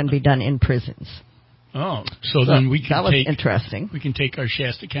can be done in prisons. Oh, so then we can take interesting. We can take our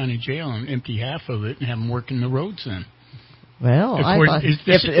Shasta County jail and empty half of it and have them working the roads then. Well, who is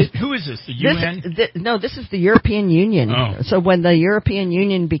this? The UN? This is the European Union. Oh. So when the European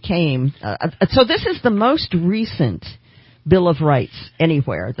Union became, so this is the most recent Bill of Rights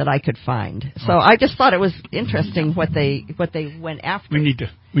anywhere that I could find. So I just thought it was interesting what they went after. We need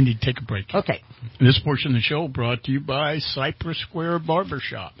to take a break. Okay. This portion of the show brought to you by Cypress Square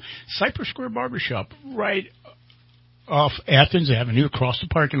Barbershop. Cypress Square Barbershop, right off Athens Avenue, across the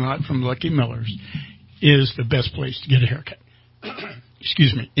parking lot from Lucky Miller's, is the best place to get a haircut.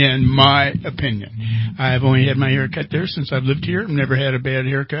 Excuse me, in my opinion. I've only had my haircut there since I've lived here. I've never had a bad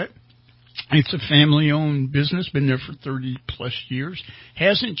haircut. It's a family-owned business, been there for 30-plus years.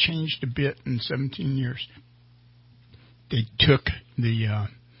 Hasn't changed a bit in 17 years. They took the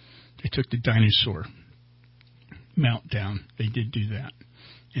dinosaur mount down. They did do that,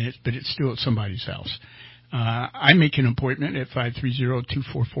 but it's still at somebody's house. I make an appointment at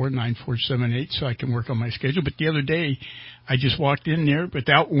 530-244-9478 so I can work on my schedule. But the other day, I just walked in there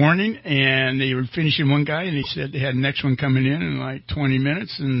without warning, and they were finishing one guy, and they said they had the next one coming in like 20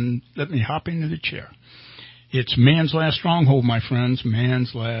 minutes, and let me hop into the chair. It's man's last stronghold, my friends,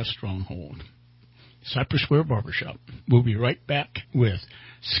 man's last stronghold. Cypress Square Barbershop. We'll be right back with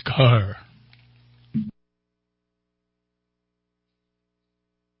SCCAR.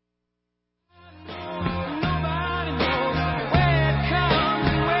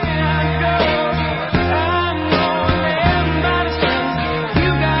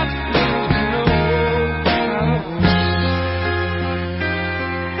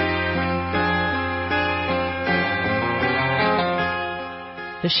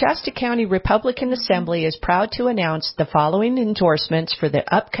 The Shasta County Republican Assembly is proud to announce the following endorsements for the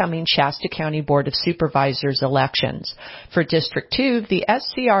upcoming Shasta County Board of Supervisors elections. For District 2, the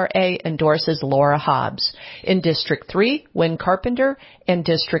SCRA endorses Laura Hobbs. In District 3, Wynn Carpenter. And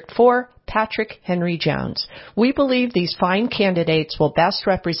District 4, Patrick Henry Jones. We believe these fine candidates will best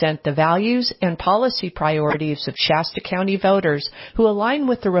represent the values and policy priorities of Shasta County voters who align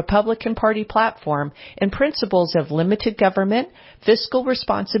with the Republican Party platform and principles of limited government, fiscal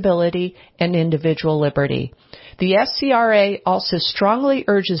responsibility, and individual liberty. The SCRA also strongly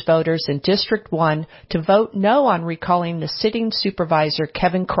urges voters in District 1 to vote no on recalling the sitting supervisor,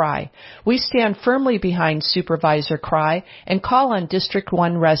 Kevin Cry. We stand firmly behind Supervisor Cry and call on District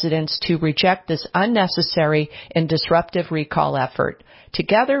 1 residents to reject this unnecessary and disruptive recall effort.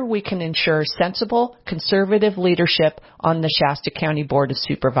 Together, we can ensure sensible, conservative leadership on the Shasta County Board of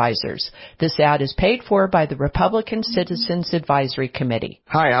Supervisors. This ad is paid for by the Republican Citizens Advisory Committee.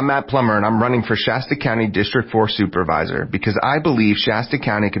 Hi, I'm Matt Plummer, and I'm running for Shasta County District 4 Supervisor because I believe Shasta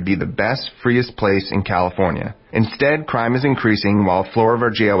County could be the best, freest place in California. Instead, crime is increasing while a floor of our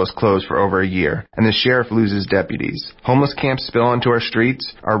jail was closed for over a year, and the sheriff loses deputies. Homeless camps spill onto our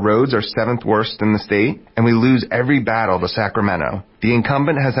streets, our roads are 7th worst in the state, and we lose every battle to Sacramento. The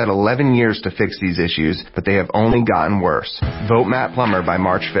incumbent has had 11 years to fix these issues, but they have only gotten worse. Vote Matt Plummer by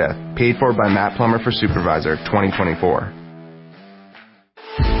March 5th. Paid for by Matt Plummer for Supervisor 2024.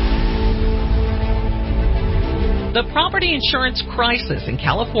 The property insurance crisis in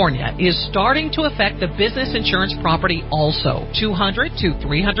California is starting to affect the business insurance property also. 200 to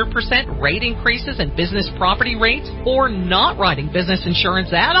 300% rate increases in business property rates or not writing business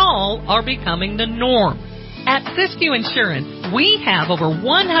insurance at all are becoming the norm. At Siskiyou Insurance, we have over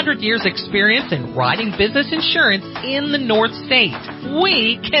 100 years experience in writing business insurance in the North State.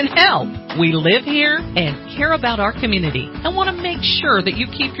 We can help. We live here and care about our community and want to make sure that you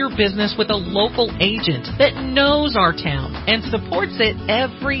keep your business with a local agent that knows our town and supports it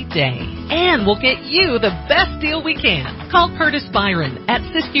every day. And we'll get you the best deal we can. Call Curtis Byron at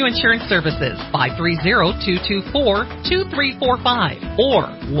Siskiyou Insurance Services, 530-224-2345 or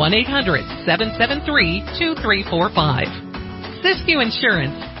 1-800-773-2345. Siskiyou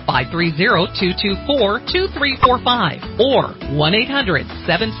Insurance, 530-224-2345 or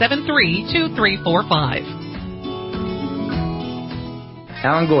 1-800-773-2345.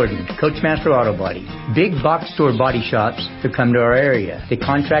 Alan Gordon, Coachmaster Auto Body. Big box store body shops that come to our area. They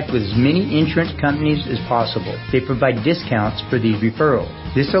contract with as many insurance companies as possible. They provide discounts for these referrals.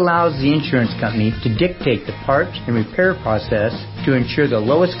 This allows the insurance company to dictate the parts and repair process to ensure the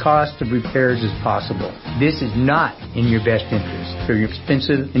lowest cost of repairs as possible. This is not in your best interest for your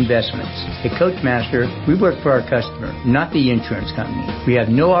expensive investments. At Coachmaster, we work for our customer, not the insurance company. We have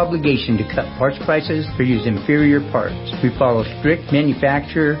no obligation to cut parts prices or use inferior parts. We follow strict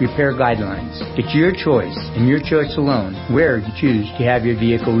manufacturer repair guidelines. It's your choice and your choice alone where you choose to have your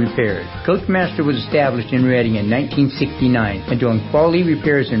vehicle repaired. Coachmaster was established in Reading in 1969 and doing quality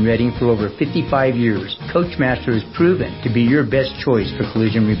repairs in Reading for over 55 years. Coachmaster is proven to be your best choice for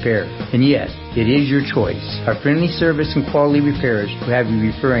collision repair. And yes, it is your choice. Our friendly service and quality repairs will have you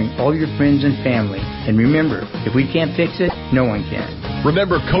referring all your friends and family. And remember, if we can't fix it, no one can.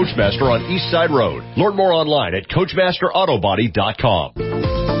 Remember Coachmaster on East Side Road. Learn more online at CoachmasterAutobody.com.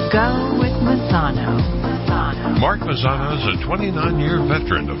 Go with Mazzano. Mark Mazzano is a 29-year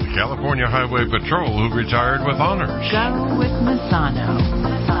veteran of the California Highway Patrol who retired with honors. Go with Mazzano.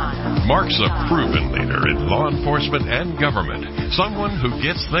 Mark's a proven leader in law enforcement and government, someone who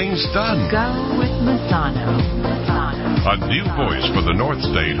gets things done. Go with Mazzano. A new voice for the North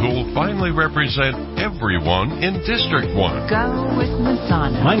State who will finally represent everyone in District 1. Go with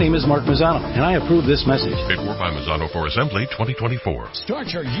Mazzano. My name is Mark Mazzano, and I approve this message. Paid for by Mazzano for Assembly 2024.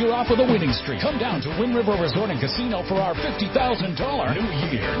 Start your year off with a winning streak. Come down to Wind River Resort and Casino for our $50,000 new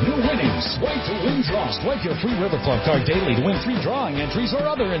year, new winnings. Swipe to win draw. Swipe your free River Club card daily to win 3 drawing entries or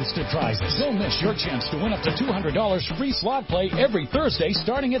other instant prizes. Don't miss your chance to win up to $200 free slot play every Thursday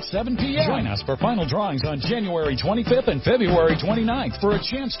starting at 7 p.m. Join us for final drawings on January 25th and February 29th for a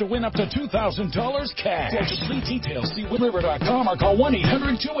chance to win up to $2,000 cash. For complete details, see WindRiver.com or call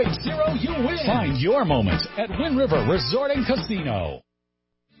 1-800-280-YOU-WIN. Find your moments at Wind River Resort and Casino.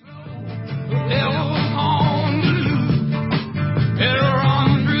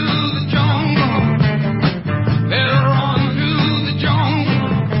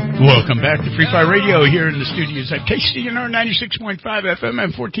 Welcome back to Free Fire Radio here in the studios at KCNR 96.5 FM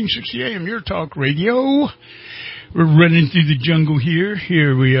and 1460 AM, your talk radio. We're running through the jungle here.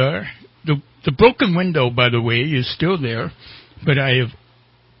 Here we are. The broken window, by the way, is still there, but I have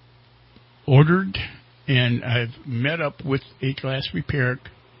ordered and I've met up with a glass repair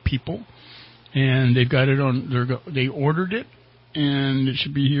people, and they've got it on. They ordered it, and it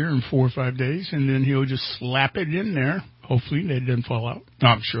should be here in 4 or 5 days, and then he'll just slap it in there. Hopefully, it doesn't fall out. No,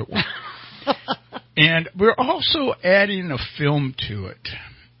 I'm sure it won't. And we're also adding a film to it,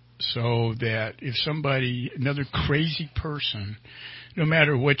 so that if somebody, another crazy person, no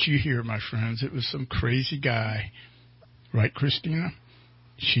matter what you hear, my friends, it was some crazy guy, right, Christina?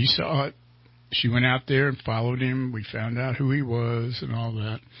 She saw it. She went out there and followed him. We found out who he was and all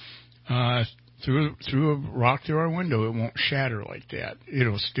that. Threw a rock through our window. It won't shatter like that.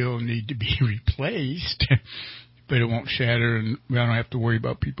 It'll still need to be replaced, but it won't shatter, and I don't have to worry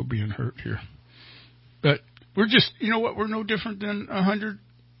about people being hurt here. But we're just, you know what, we're no different than 100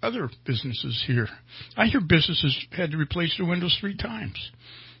 other businesses here. I hear businesses had to replace their windows 3 times.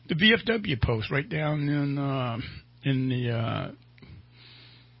 The VFW post right down in the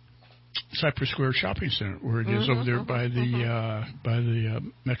Cypress Square Shopping Center, where it is over there by the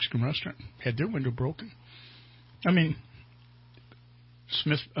Mexican restaurant, had their window broken. I mean,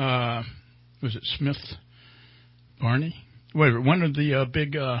 Smith, was it Smith Barney? Whatever, one of the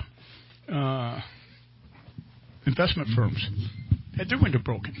big investment firms had their window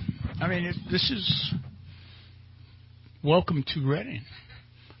broken. I mean, this is welcome to Reading.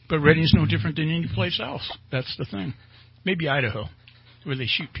 But Reading's no different than any place else. That's the thing. Maybe Idaho, where they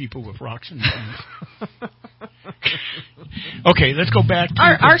shoot people with rocks and things. Okay, let's go back to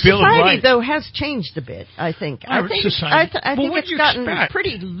our the Bill of society, Rights. though, has changed a bit, I think. I think it's gotten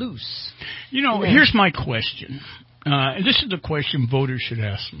pretty loose. You know, here's my question. And this is the question voters should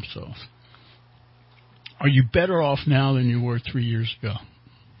ask themselves. Are you better off now than you were 3 years ago?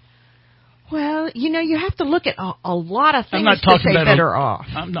 Well, you have to look at a lot of things I'm not talking about better off.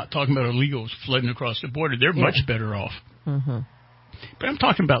 I'm not talking about illegals flooding across the border. They're much better off. Mm-hmm. But I'm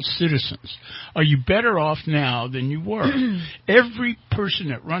talking about citizens. Are you better off now than you were? Every person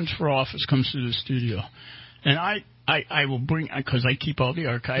that runs for office comes to the studio. And I will bring, because I keep all the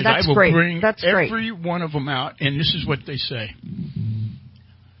archives, I will bring every one of them out, and this is what they say.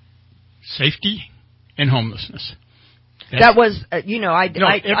 Safety and homelessness. That was,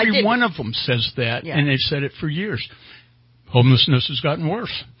 every one of them says that, and they've said it for years. Homelessness has gotten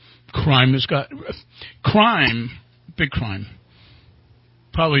worse. Big crime.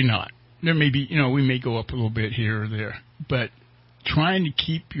 Probably not. There may be, we may go up a little bit here or there, but trying to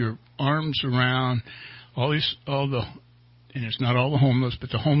keep your arms around and it's not all the homeless, but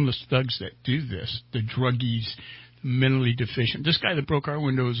the homeless thugs that do this, the druggies, mentally deficient. This guy that broke our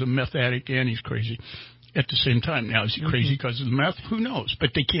window is a meth addict, and he's crazy. At the same time, now, is he crazy because of the meth? Who knows? But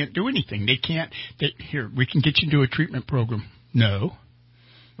they can't do anything. We can get you into a treatment program. No.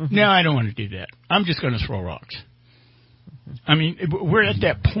 No, I don't want to do that. I'm just going to throw rocks. I mean, we're at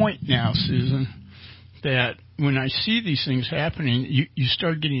that point now, Susan, that when I see these things happening, you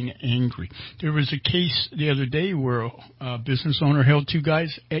start getting angry. There was a case the other day where a business owner held two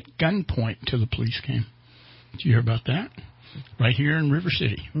guys at gunpoint until the police came. Did you hear about that? Right here in River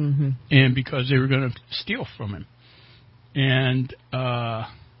City. Mm-hmm. And because they were going to steal from him. And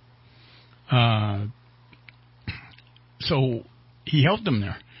so he held them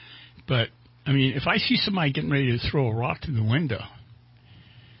there. But, I mean, if I see somebody getting ready to throw a rock through the window.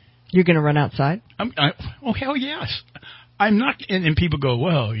 You're going to run outside? Oh, hell yes. I'm not, and people go,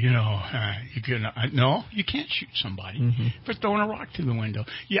 well, no, you can't shoot somebody for throwing a rock through the window.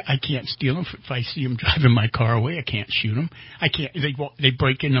 Yeah, I can't steal them. If I see them driving my car away, I can't shoot them. I can't, they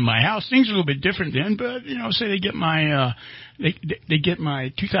break into my house. Things are a little bit different then, but, say they get my, they get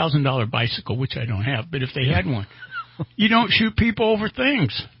my $2,000 bicycle, which I don't have, but if they had one, you don't shoot people over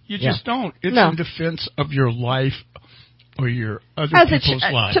things. You just don't. It's in defense of your life or your other people's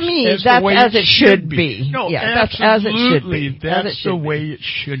lives. To me, that's as it should be. No, that's as it should be. That's the way it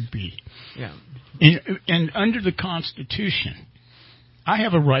should be. Yeah. And under the Constitution, I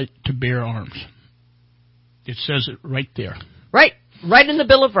have a right to bear arms. It says it right there. Right in the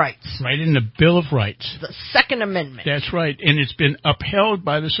Bill of Rights. Right in the Bill of Rights. The Second Amendment. That's right. And it's been upheld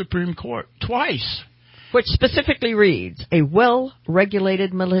by the Supreme Court twice. Which specifically reads, a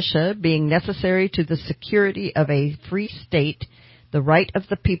well-regulated militia being necessary to the security of a free state, the right of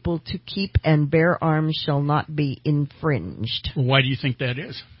the people to keep and bear arms shall not be infringed. Well, why do you think that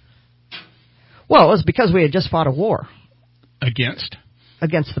is? Well, it was because we had just fought a war. Against?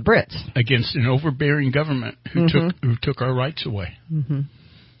 Against the Brits. Against an overbearing government who took our rights away. Mm-hmm.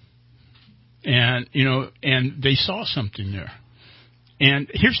 And, and they saw something there. And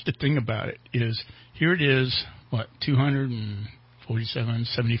here's the thing about it is, here it is, 247,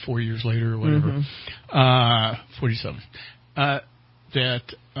 74 years later or whatever, 47, that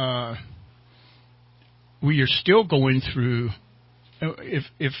we are still going through,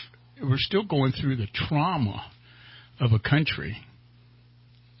 if we're still going through the trauma of a country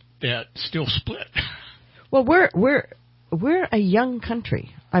that still split. Well, we're a young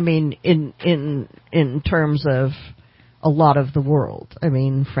country. I mean, in terms of a lot of the world. I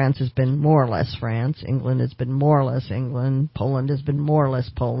mean, France has been more or less France. England has been more or less England. Poland has been more or less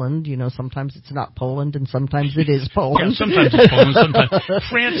Poland. Sometimes it's not Poland, and sometimes it is Poland. Yeah, sometimes it's Poland. Sometimes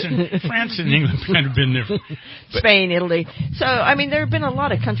France and England kind of been there. Spain, Italy. So, I mean, there have been a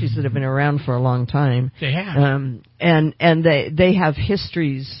lot of countries that have been around for a long time. They have, and they have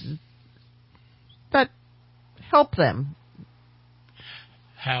histories that help them.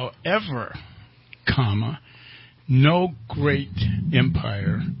 However, no great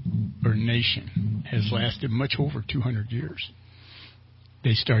empire or nation has lasted much over 200 years.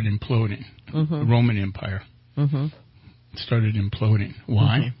 They started imploding. The Roman Empire started imploding.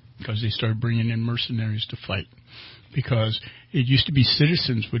 Why? Because they started bringing in mercenaries to fight. Because it used to be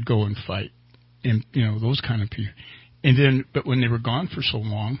citizens would go and fight, and those kind of people. And then, but when they were gone for so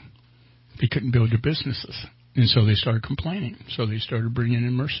long, they couldn't build their businesses. And so they started complaining. So they started bringing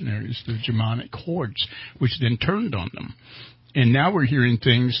in mercenaries, the Germanic hordes, which then turned on them. And now we're hearing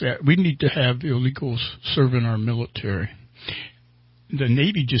things that we need to have illegals serve in our military. The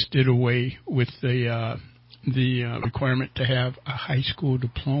Navy just did away with the requirement to have a high school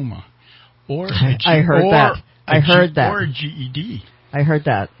diploma or I heard that. Or a GED. I heard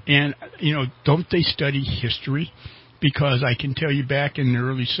that. And don't they study history? Because I can tell you, back in the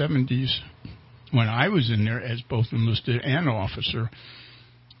early 70s. When I was in there as both enlisted and officer,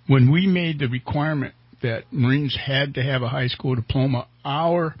 when we made the requirement that Marines had to have a high school diploma,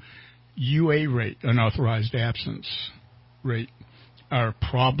 our UA rate, unauthorized absence rate, our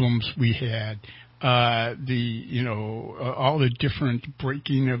problems we had, all the different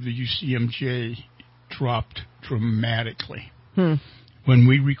breaking of the UCMJ dropped dramatically when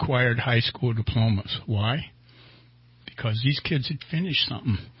we required high school diplomas. Why? Because these kids had finished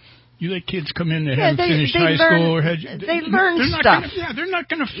something. You let kids come in that haven't finished high school or they learn stuff. They're not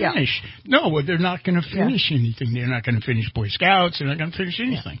going to finish. Yeah. No, they're not going to finish anything. They're not going to finish Boy Scouts. They're not going to finish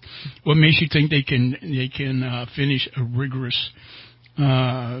anything. Yeah. What makes you think they can finish a rigorous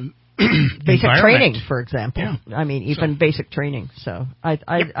basic training, for example? Yeah. I mean, even basic training. So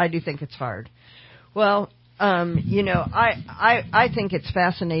I do think it's hard. Well, I think it's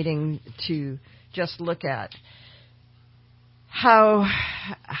fascinating to just look at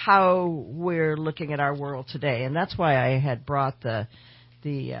how we're looking at our world today, and that's why I had brought the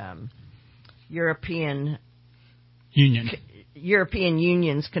European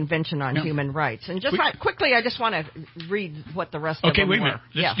Union's Convention on Human Rights. And just quickly, I just want to read what the rest of them were. Okay, wait a minute.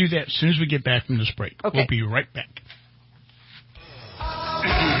 Let's do that as soon as we get back from this break. Okay. We'll be right back.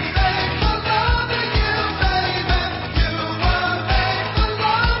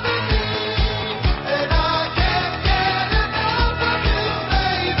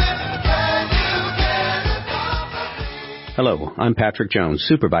 Hello, I'm Patrick Jones,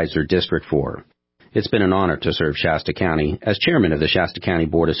 Supervisor, District 4. It's been an honor to serve Shasta County as Chairman of the Shasta County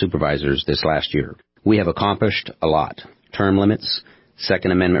Board of Supervisors this last year. We have accomplished a lot. Term limits,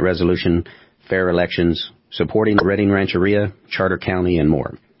 Second Amendment resolution, fair elections, supporting the Redding Rancheria, Charter County, and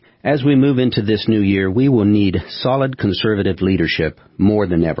more. As we move into this new year, we will need solid conservative leadership more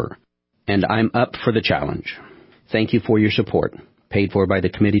than ever. And I'm up for the challenge. Thank you for your support. Paid for by the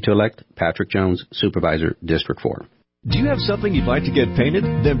Committee to Elect, Patrick Jones, Supervisor, District 4. Do you have something you'd like to get painted?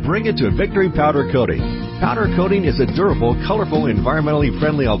 Then bring it to Victory Powder Coating. Powder coating is a durable, colorful, environmentally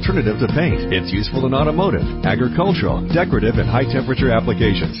friendly alternative to paint. It's useful in automotive, agricultural, decorative, and high-temperature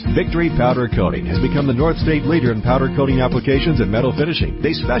applications. Victory Powder Coating has become the North State leader in powder coating applications and metal finishing.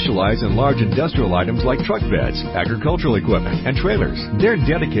 They specialize in large industrial items like truck beds, agricultural equipment, and trailers. They're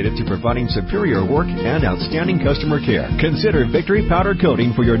dedicated to providing superior work and outstanding customer care. Consider Victory Powder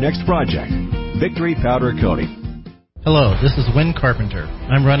Coating for your next project. Victory Powder Coating. Hello, this is Wynn Carpenter.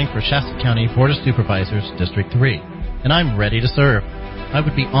 I'm running for Shasta County Board of Supervisors, District 3, and I'm ready to serve. I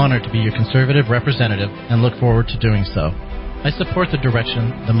would be honored to be your conservative representative and look forward to doing so. I support the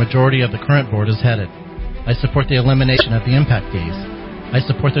direction the majority of the current board is headed. I support the elimination of the impact fees. I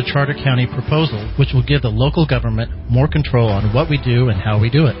support the Charter County proposal, which will give the local government more control on what we do and how we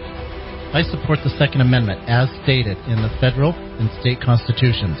do it. I support the Second Amendment as stated in the federal and state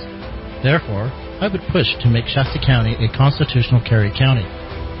constitutions. Therefore, I would push to make Shasta County a constitutional carry county.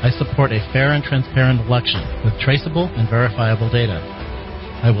 I support a fair and transparent election with traceable and verifiable data.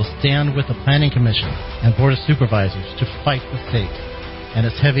 I will stand with the Planning Commission and Board of Supervisors to fight the state and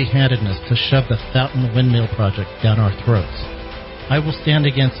its heavy-handedness to shove the Fountain Windmill project down our throats. I will stand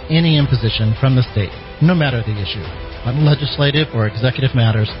against any imposition from the state, no matter the issue, on legislative or executive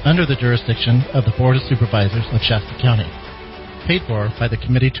matters under the jurisdiction of the Board of Supervisors of Shasta County. Paid for by the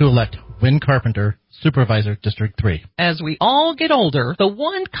Committee to Elect Wynn Carpenter, Supervisor, District 3. As we all get older, the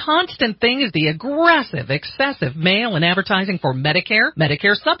one constant thing is the aggressive, excessive mail and advertising for Medicare,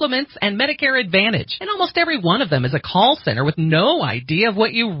 Medicare supplements, and Medicare Advantage. And almost every one of them is a call center with no idea of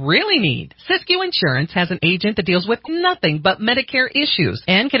what you really need. SCCAR Insurance has an agent that deals with nothing but Medicare issues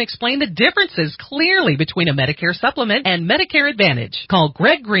and can explain the differences clearly between a Medicare supplement and Medicare Advantage. Call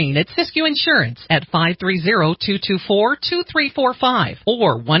Greg Green at SCCAR Insurance at 530-224-2345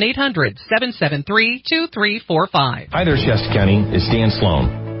 or 1-800-773-2345. Hi there, Shasta County. It's Dan Sloan.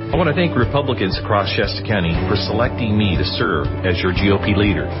 I want to thank Republicans across Shasta County for selecting me to serve as your GOP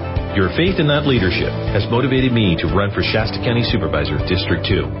leader. Your faith in that leadership has motivated me to run for Shasta County Supervisor, District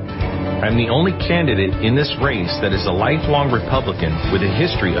 2. I'm the only candidate in this race that is a lifelong Republican with a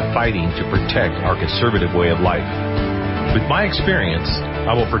history of fighting to protect our conservative way of life. With my experience,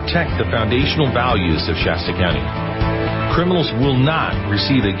 I will protect the foundational values of Shasta County. Criminals will not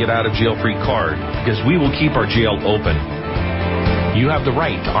receive a get-out-of-jail-free card because we will keep our jail open. You have the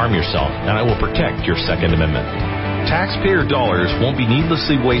right to arm yourself, and I will protect your Second Amendment. Taxpayer dollars won't be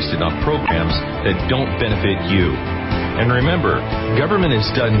needlessly wasted on programs that don't benefit you. And remember, government is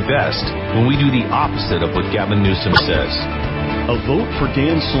done best when we do the opposite of what Gavin Newsom says. A vote for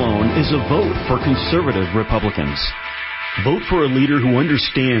Dan Sloan is a vote for conservative Republicans. Vote for a leader who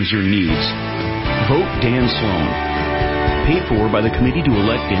understands your needs. Vote Dan Sloan. Paid for by the Committee to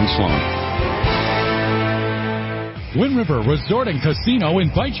Elect Dan Sloan. Wind River Resort and Casino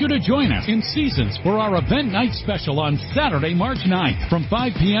invites you to join us in Seasons for our event night special on Saturday, March 9th. From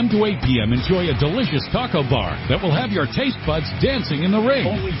 5 p.m. to 8 p.m., enjoy a delicious taco bar that will have your taste buds dancing in the ring.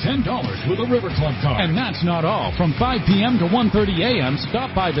 Only $10 with a River Club card. And that's not all. From 5 p.m. to 1:30 a.m.,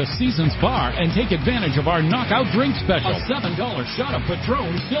 stop by the Seasons Bar and take advantage of our knockout drink special. A $7 shot of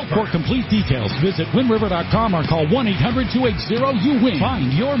Patron Silver. For complete details, visit windriver.com or call 1-800-280-YOU-WIN.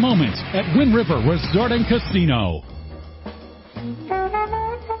 Find your moment at Wind River Resort and Casino.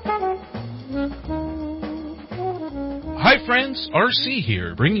 Hi friends, RC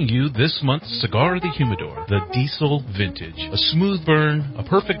here, bringing you this month's Cigar of the Humidor, the Diesel Vintage. A smooth burn, a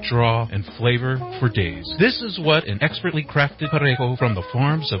perfect draw, and flavor for days. This is what an expertly crafted Parejo from the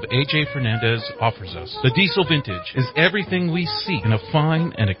farms of A.J. Fernandez offers us. The Diesel Vintage is everything we seek in a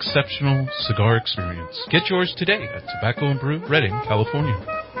fine and exceptional cigar experience. Get yours today at Tobacco and Brew, Redding, California.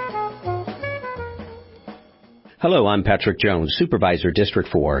 Hello, I'm Patrick Jones, Supervisor District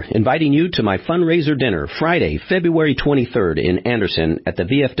 4, inviting you to my fundraiser dinner Friday, February 23rd in Anderson at the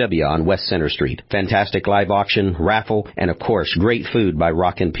VFW on West Center Street. Fantastic live auction, raffle, and of course, great food by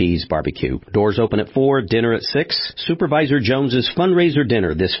Rockin' Peas Barbecue. Doors open at 4, dinner at 6. Supervisor Jones's fundraiser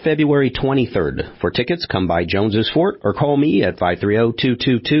dinner this February 23rd. For tickets, come by Jones's Fort or call me at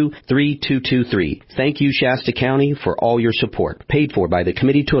 530-222-3223. Thank you, Shasta County, for all your support. Paid for by the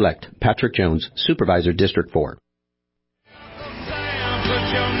Committee to Elect Patrick Jones, Supervisor District 4.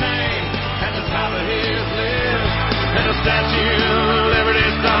 Put your name at the top of his list. And the Statue of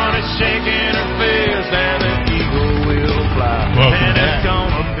Liberty's on it, shaking her fist, and the eagle will fly. Welcome and back. it's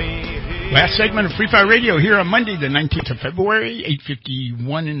gonna be Last segment of Free Fire Radio here on Monday, the 19th of February,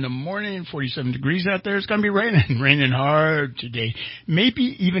 8:51 in the morning, 47 degrees out there. It's going to be raining hard today.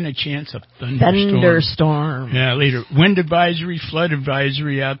 Maybe even a chance of thunderstorm. Yeah, later. Wind advisory, flood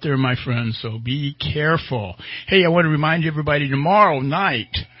advisory out there, my friends, so be careful. Hey, I want to remind everybody tomorrow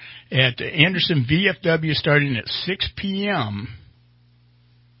night at the Anderson VFW starting at 6 p.m.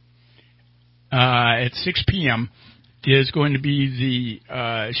 At 6 p.m., is going to be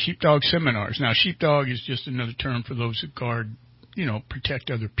the sheepdog seminars. Now, sheepdog is just another term for those who guard,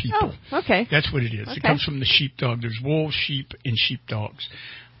 protect other people. Oh, okay. That's what it is. Okay. It comes from the sheepdog. There's wolves, sheep, and sheepdogs.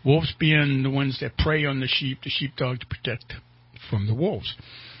 Wolves being the ones that prey on the sheepdog to protect from the wolves.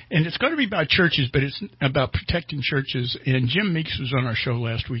 And it's going to be about churches, but it's about protecting churches. And Jim Meeks was on our show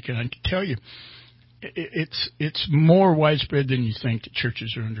last week, and I can tell you, it's more widespread than you think that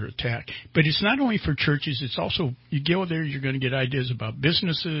churches are under attack. But it's not only for churches, it's also, you go there, you're going to get ideas about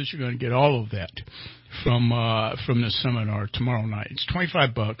businesses, you're going to get all of that from the seminar tomorrow night. It's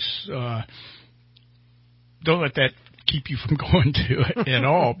 $25. Don't let that keep you from going to it at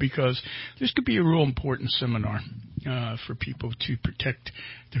all, because this could be a real important seminar for people to protect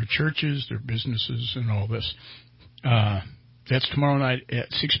their churches, their businesses, and all this. That's tomorrow night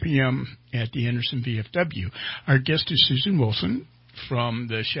at 6 p.m. at the Anderson VFW. Our guest is Susan Wilson from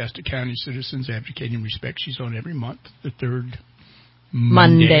the Shasta County Citizens Advocating Respect. She's on every month, the third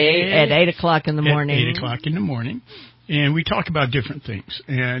Monday at 8 o'clock in the morning. At 8 o'clock in the morning. And we talk about different things.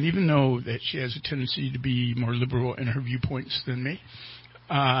 And even though that she has a tendency to be more liberal in her viewpoints than me,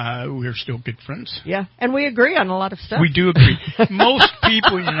 we're still good friends. Yeah, and we agree on a lot of stuff. We do agree. Most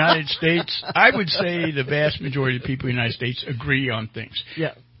people in the United States, I would say the vast majority of people in the United States agree on things.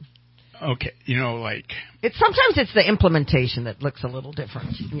 Yeah. Okay, sometimes it's the implementation that looks a little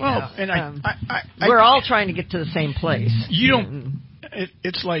different. Well, and we're all trying to get to the same place.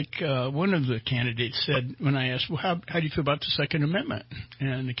 It's like one of the candidates said when I asked, well, how do you feel about the Second Amendment?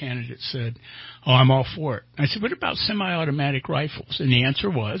 And the candidate said, oh, I'm all for it. I said, what about semi-automatic rifles? And the answer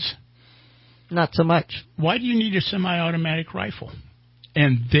was, not so much. Why do you need a semi-automatic rifle?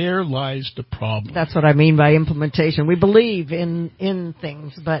 And there lies the problem. That's what I mean by implementation. We believe in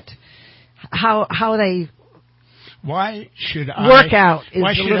things, but how they work out is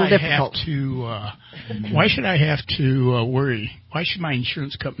a little difficult. Why should I have to worry? Why should my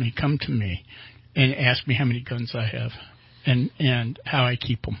insurance company come to me and ask me how many guns I have and how I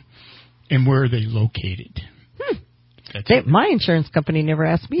keep them and where are they located? My insurance company never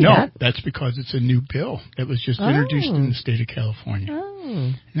asked me that. No, that's because it's a new bill that was just introduced in the state of California.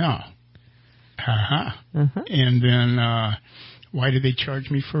 Oh. No. And then why do they charge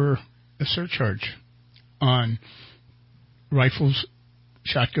me for a surcharge on rifles,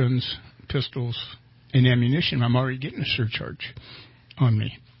 shotguns, pistols, and ammunition? I'm already getting a surcharge on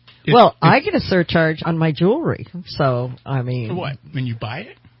me. I get a surcharge on my jewelry. So, I mean... For what? When you buy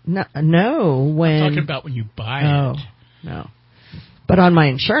it? No, I'm when... talking about when you buy it. No. But on my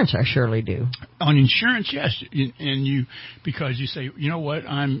insurance, I surely do. On insurance, yes. And because you say, you know what,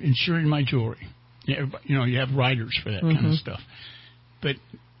 I'm insuring my jewelry. Yeah, you have riders for that kind of stuff, but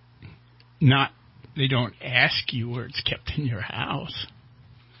they don't ask you where it's kept in your house,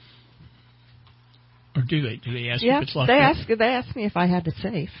 or do they? Do they ask you if it's locked up? They ask me if I had it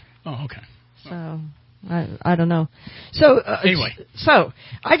safe. Oh, okay. So I don't know. So anyway, so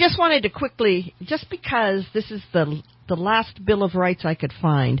I just wanted to quickly, just because this is the last Bill of Rights I could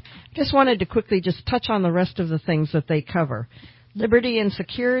find, just wanted to quickly just touch on the rest of the things that they cover: liberty and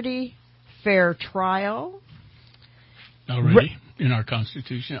security, fair trial. Already in our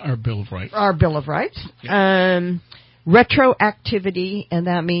Constitution, our Bill of Rights. Our Bill of Rights. Yeah. Retroactivity, and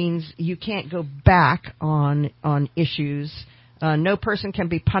that means you can't go back on issues. No person can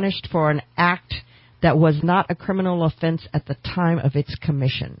be punished for an act that was not a criminal offense at the time of its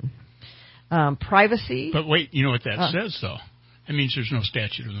commission. Privacy. But wait, you know what that says, though? It means there's no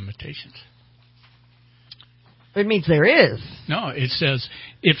statute of limitations. It means there is. No, it says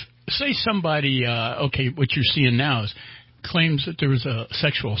if, say somebody, what you're seeing now is claims that there was a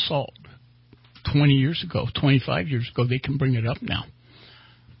sexual assault 20 years ago, 25 years ago, they can bring it up now.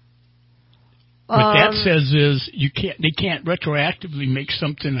 What that says is they can't retroactively make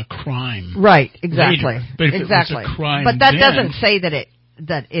something a crime. Right, exactly. Later. But if it was a crime but that then, doesn't say that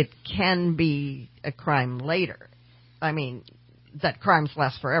it can be a crime later. I mean, that crimes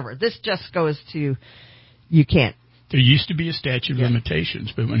last forever. This just goes to you can't. There used to be a statute of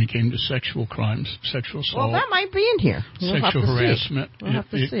limitations, but when it came to sexual crimes, sexual assault, well, that might be in here. Sexual harassment,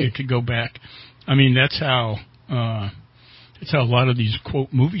 it could go back. I mean, that's how a lot of these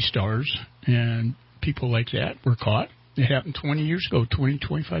quote movie stars and people like that were caught. It happened 20 years ago,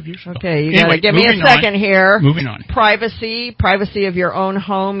 25 years ago. Okay, you gotta give me a second here. Moving on. Privacy of your own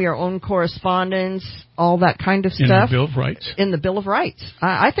home, your own correspondence, all that kind of stuff. In the Bill of Rights. In the Bill of Rights.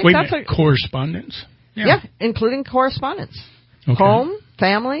 I think that's correspondence. Yeah, including correspondence. Okay. Home,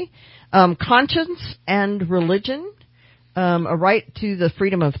 family, conscience and religion, a right to the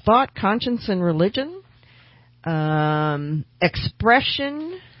freedom of thought, conscience and religion,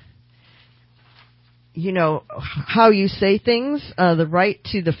 expression, how you say things, the right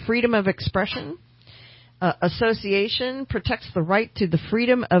to the freedom of expression. Association protects the right to the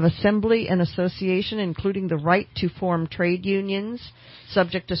freedom of assembly and association, including the right to form trade unions,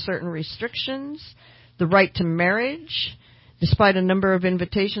 subject to certain restrictions. The right to marriage. Despite a number of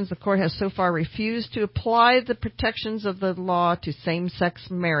invitations, the court has so far refused to apply the protections of the law to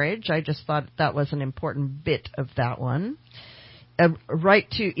same-sex marriage. I just thought that was an important bit of that one. A right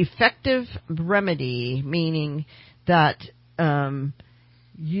to effective remedy, meaning that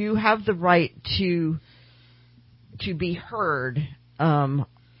you have the right to be heard in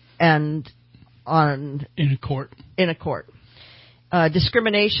a court.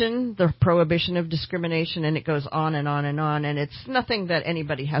 Discrimination, the prohibition of discrimination, and it goes on and on and on, and it's nothing that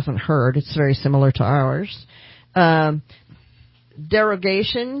anybody hasn't heard. It's very similar to ours.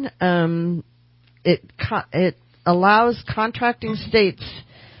 Derogation, it allows contracting states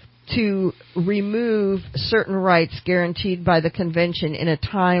to remove certain rights guaranteed by the convention in a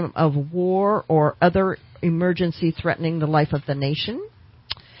time of war or other emergency threatening the life of the nation.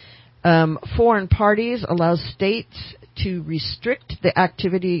 Foreign parties allows states to restrict the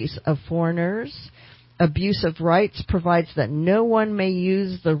activities of foreigners. Abuse of rights provides that no one may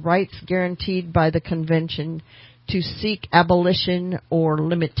use the rights guaranteed by the convention to seek abolition or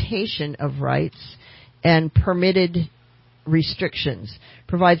limitation of rights. And permitted restrictions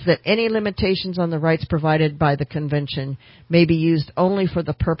provides that any limitations on the rights provided by the convention may be used only for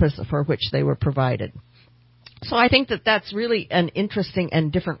the purpose for which they were provided. So I think that that's really an interesting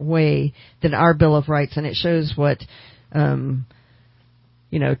and different way than our Bill of Rights, and it shows what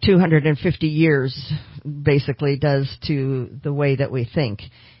 250 years basically does to the way that we think.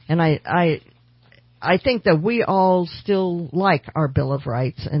 And I think that we all still like our Bill of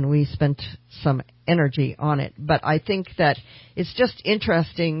Rights, and we spent some energy on it. But I think that it's just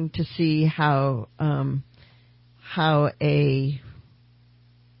interesting to see how a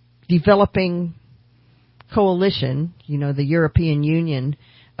developing coalition, the European Union,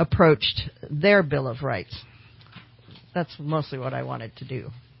 approached their Bill of Rights. That's mostly what I wanted to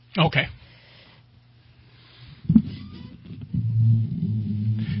do. Okay.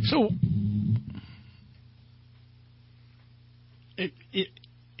 So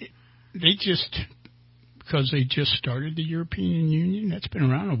because they just started the European Union, that's been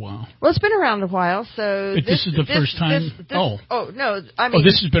around a while. Well, it's been around a while, so... But this is the first time... no, I mean...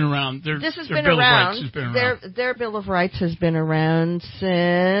 this has been around. Their Bill of Rights has been around. Their Bill of Rights has been around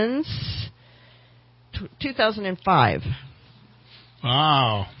since 2005.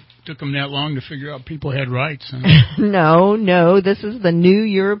 Wow. Took them that long to figure out people had rights. Huh? No, this is the new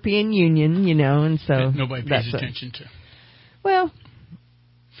European Union, and so nobody pays attention to. Well,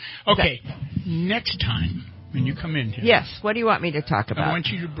 okay. Next time when you come in here, yes. What do you want me to talk about? I want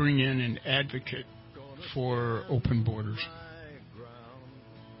you to bring in an advocate for open borders.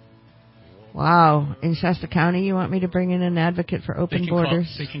 Wow, in Shasta County, you want me to bring in an advocate for open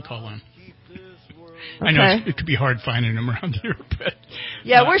borders? They can call in. Okay. I know it could be hard finding them around here, but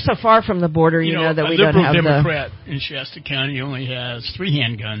we're so far from the border, you know that we don't have a liberal Democrat in Shasta County only has 3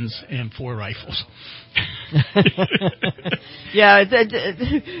 handguns and 4 rifles.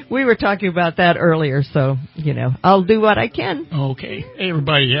 We were talking about that earlier, so I'll do what I can. Okay, hey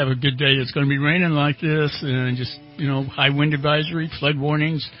everybody, have a good day. It's going to be raining like this, and just high wind advisory, flood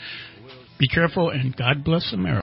warnings. Be careful, and God bless America.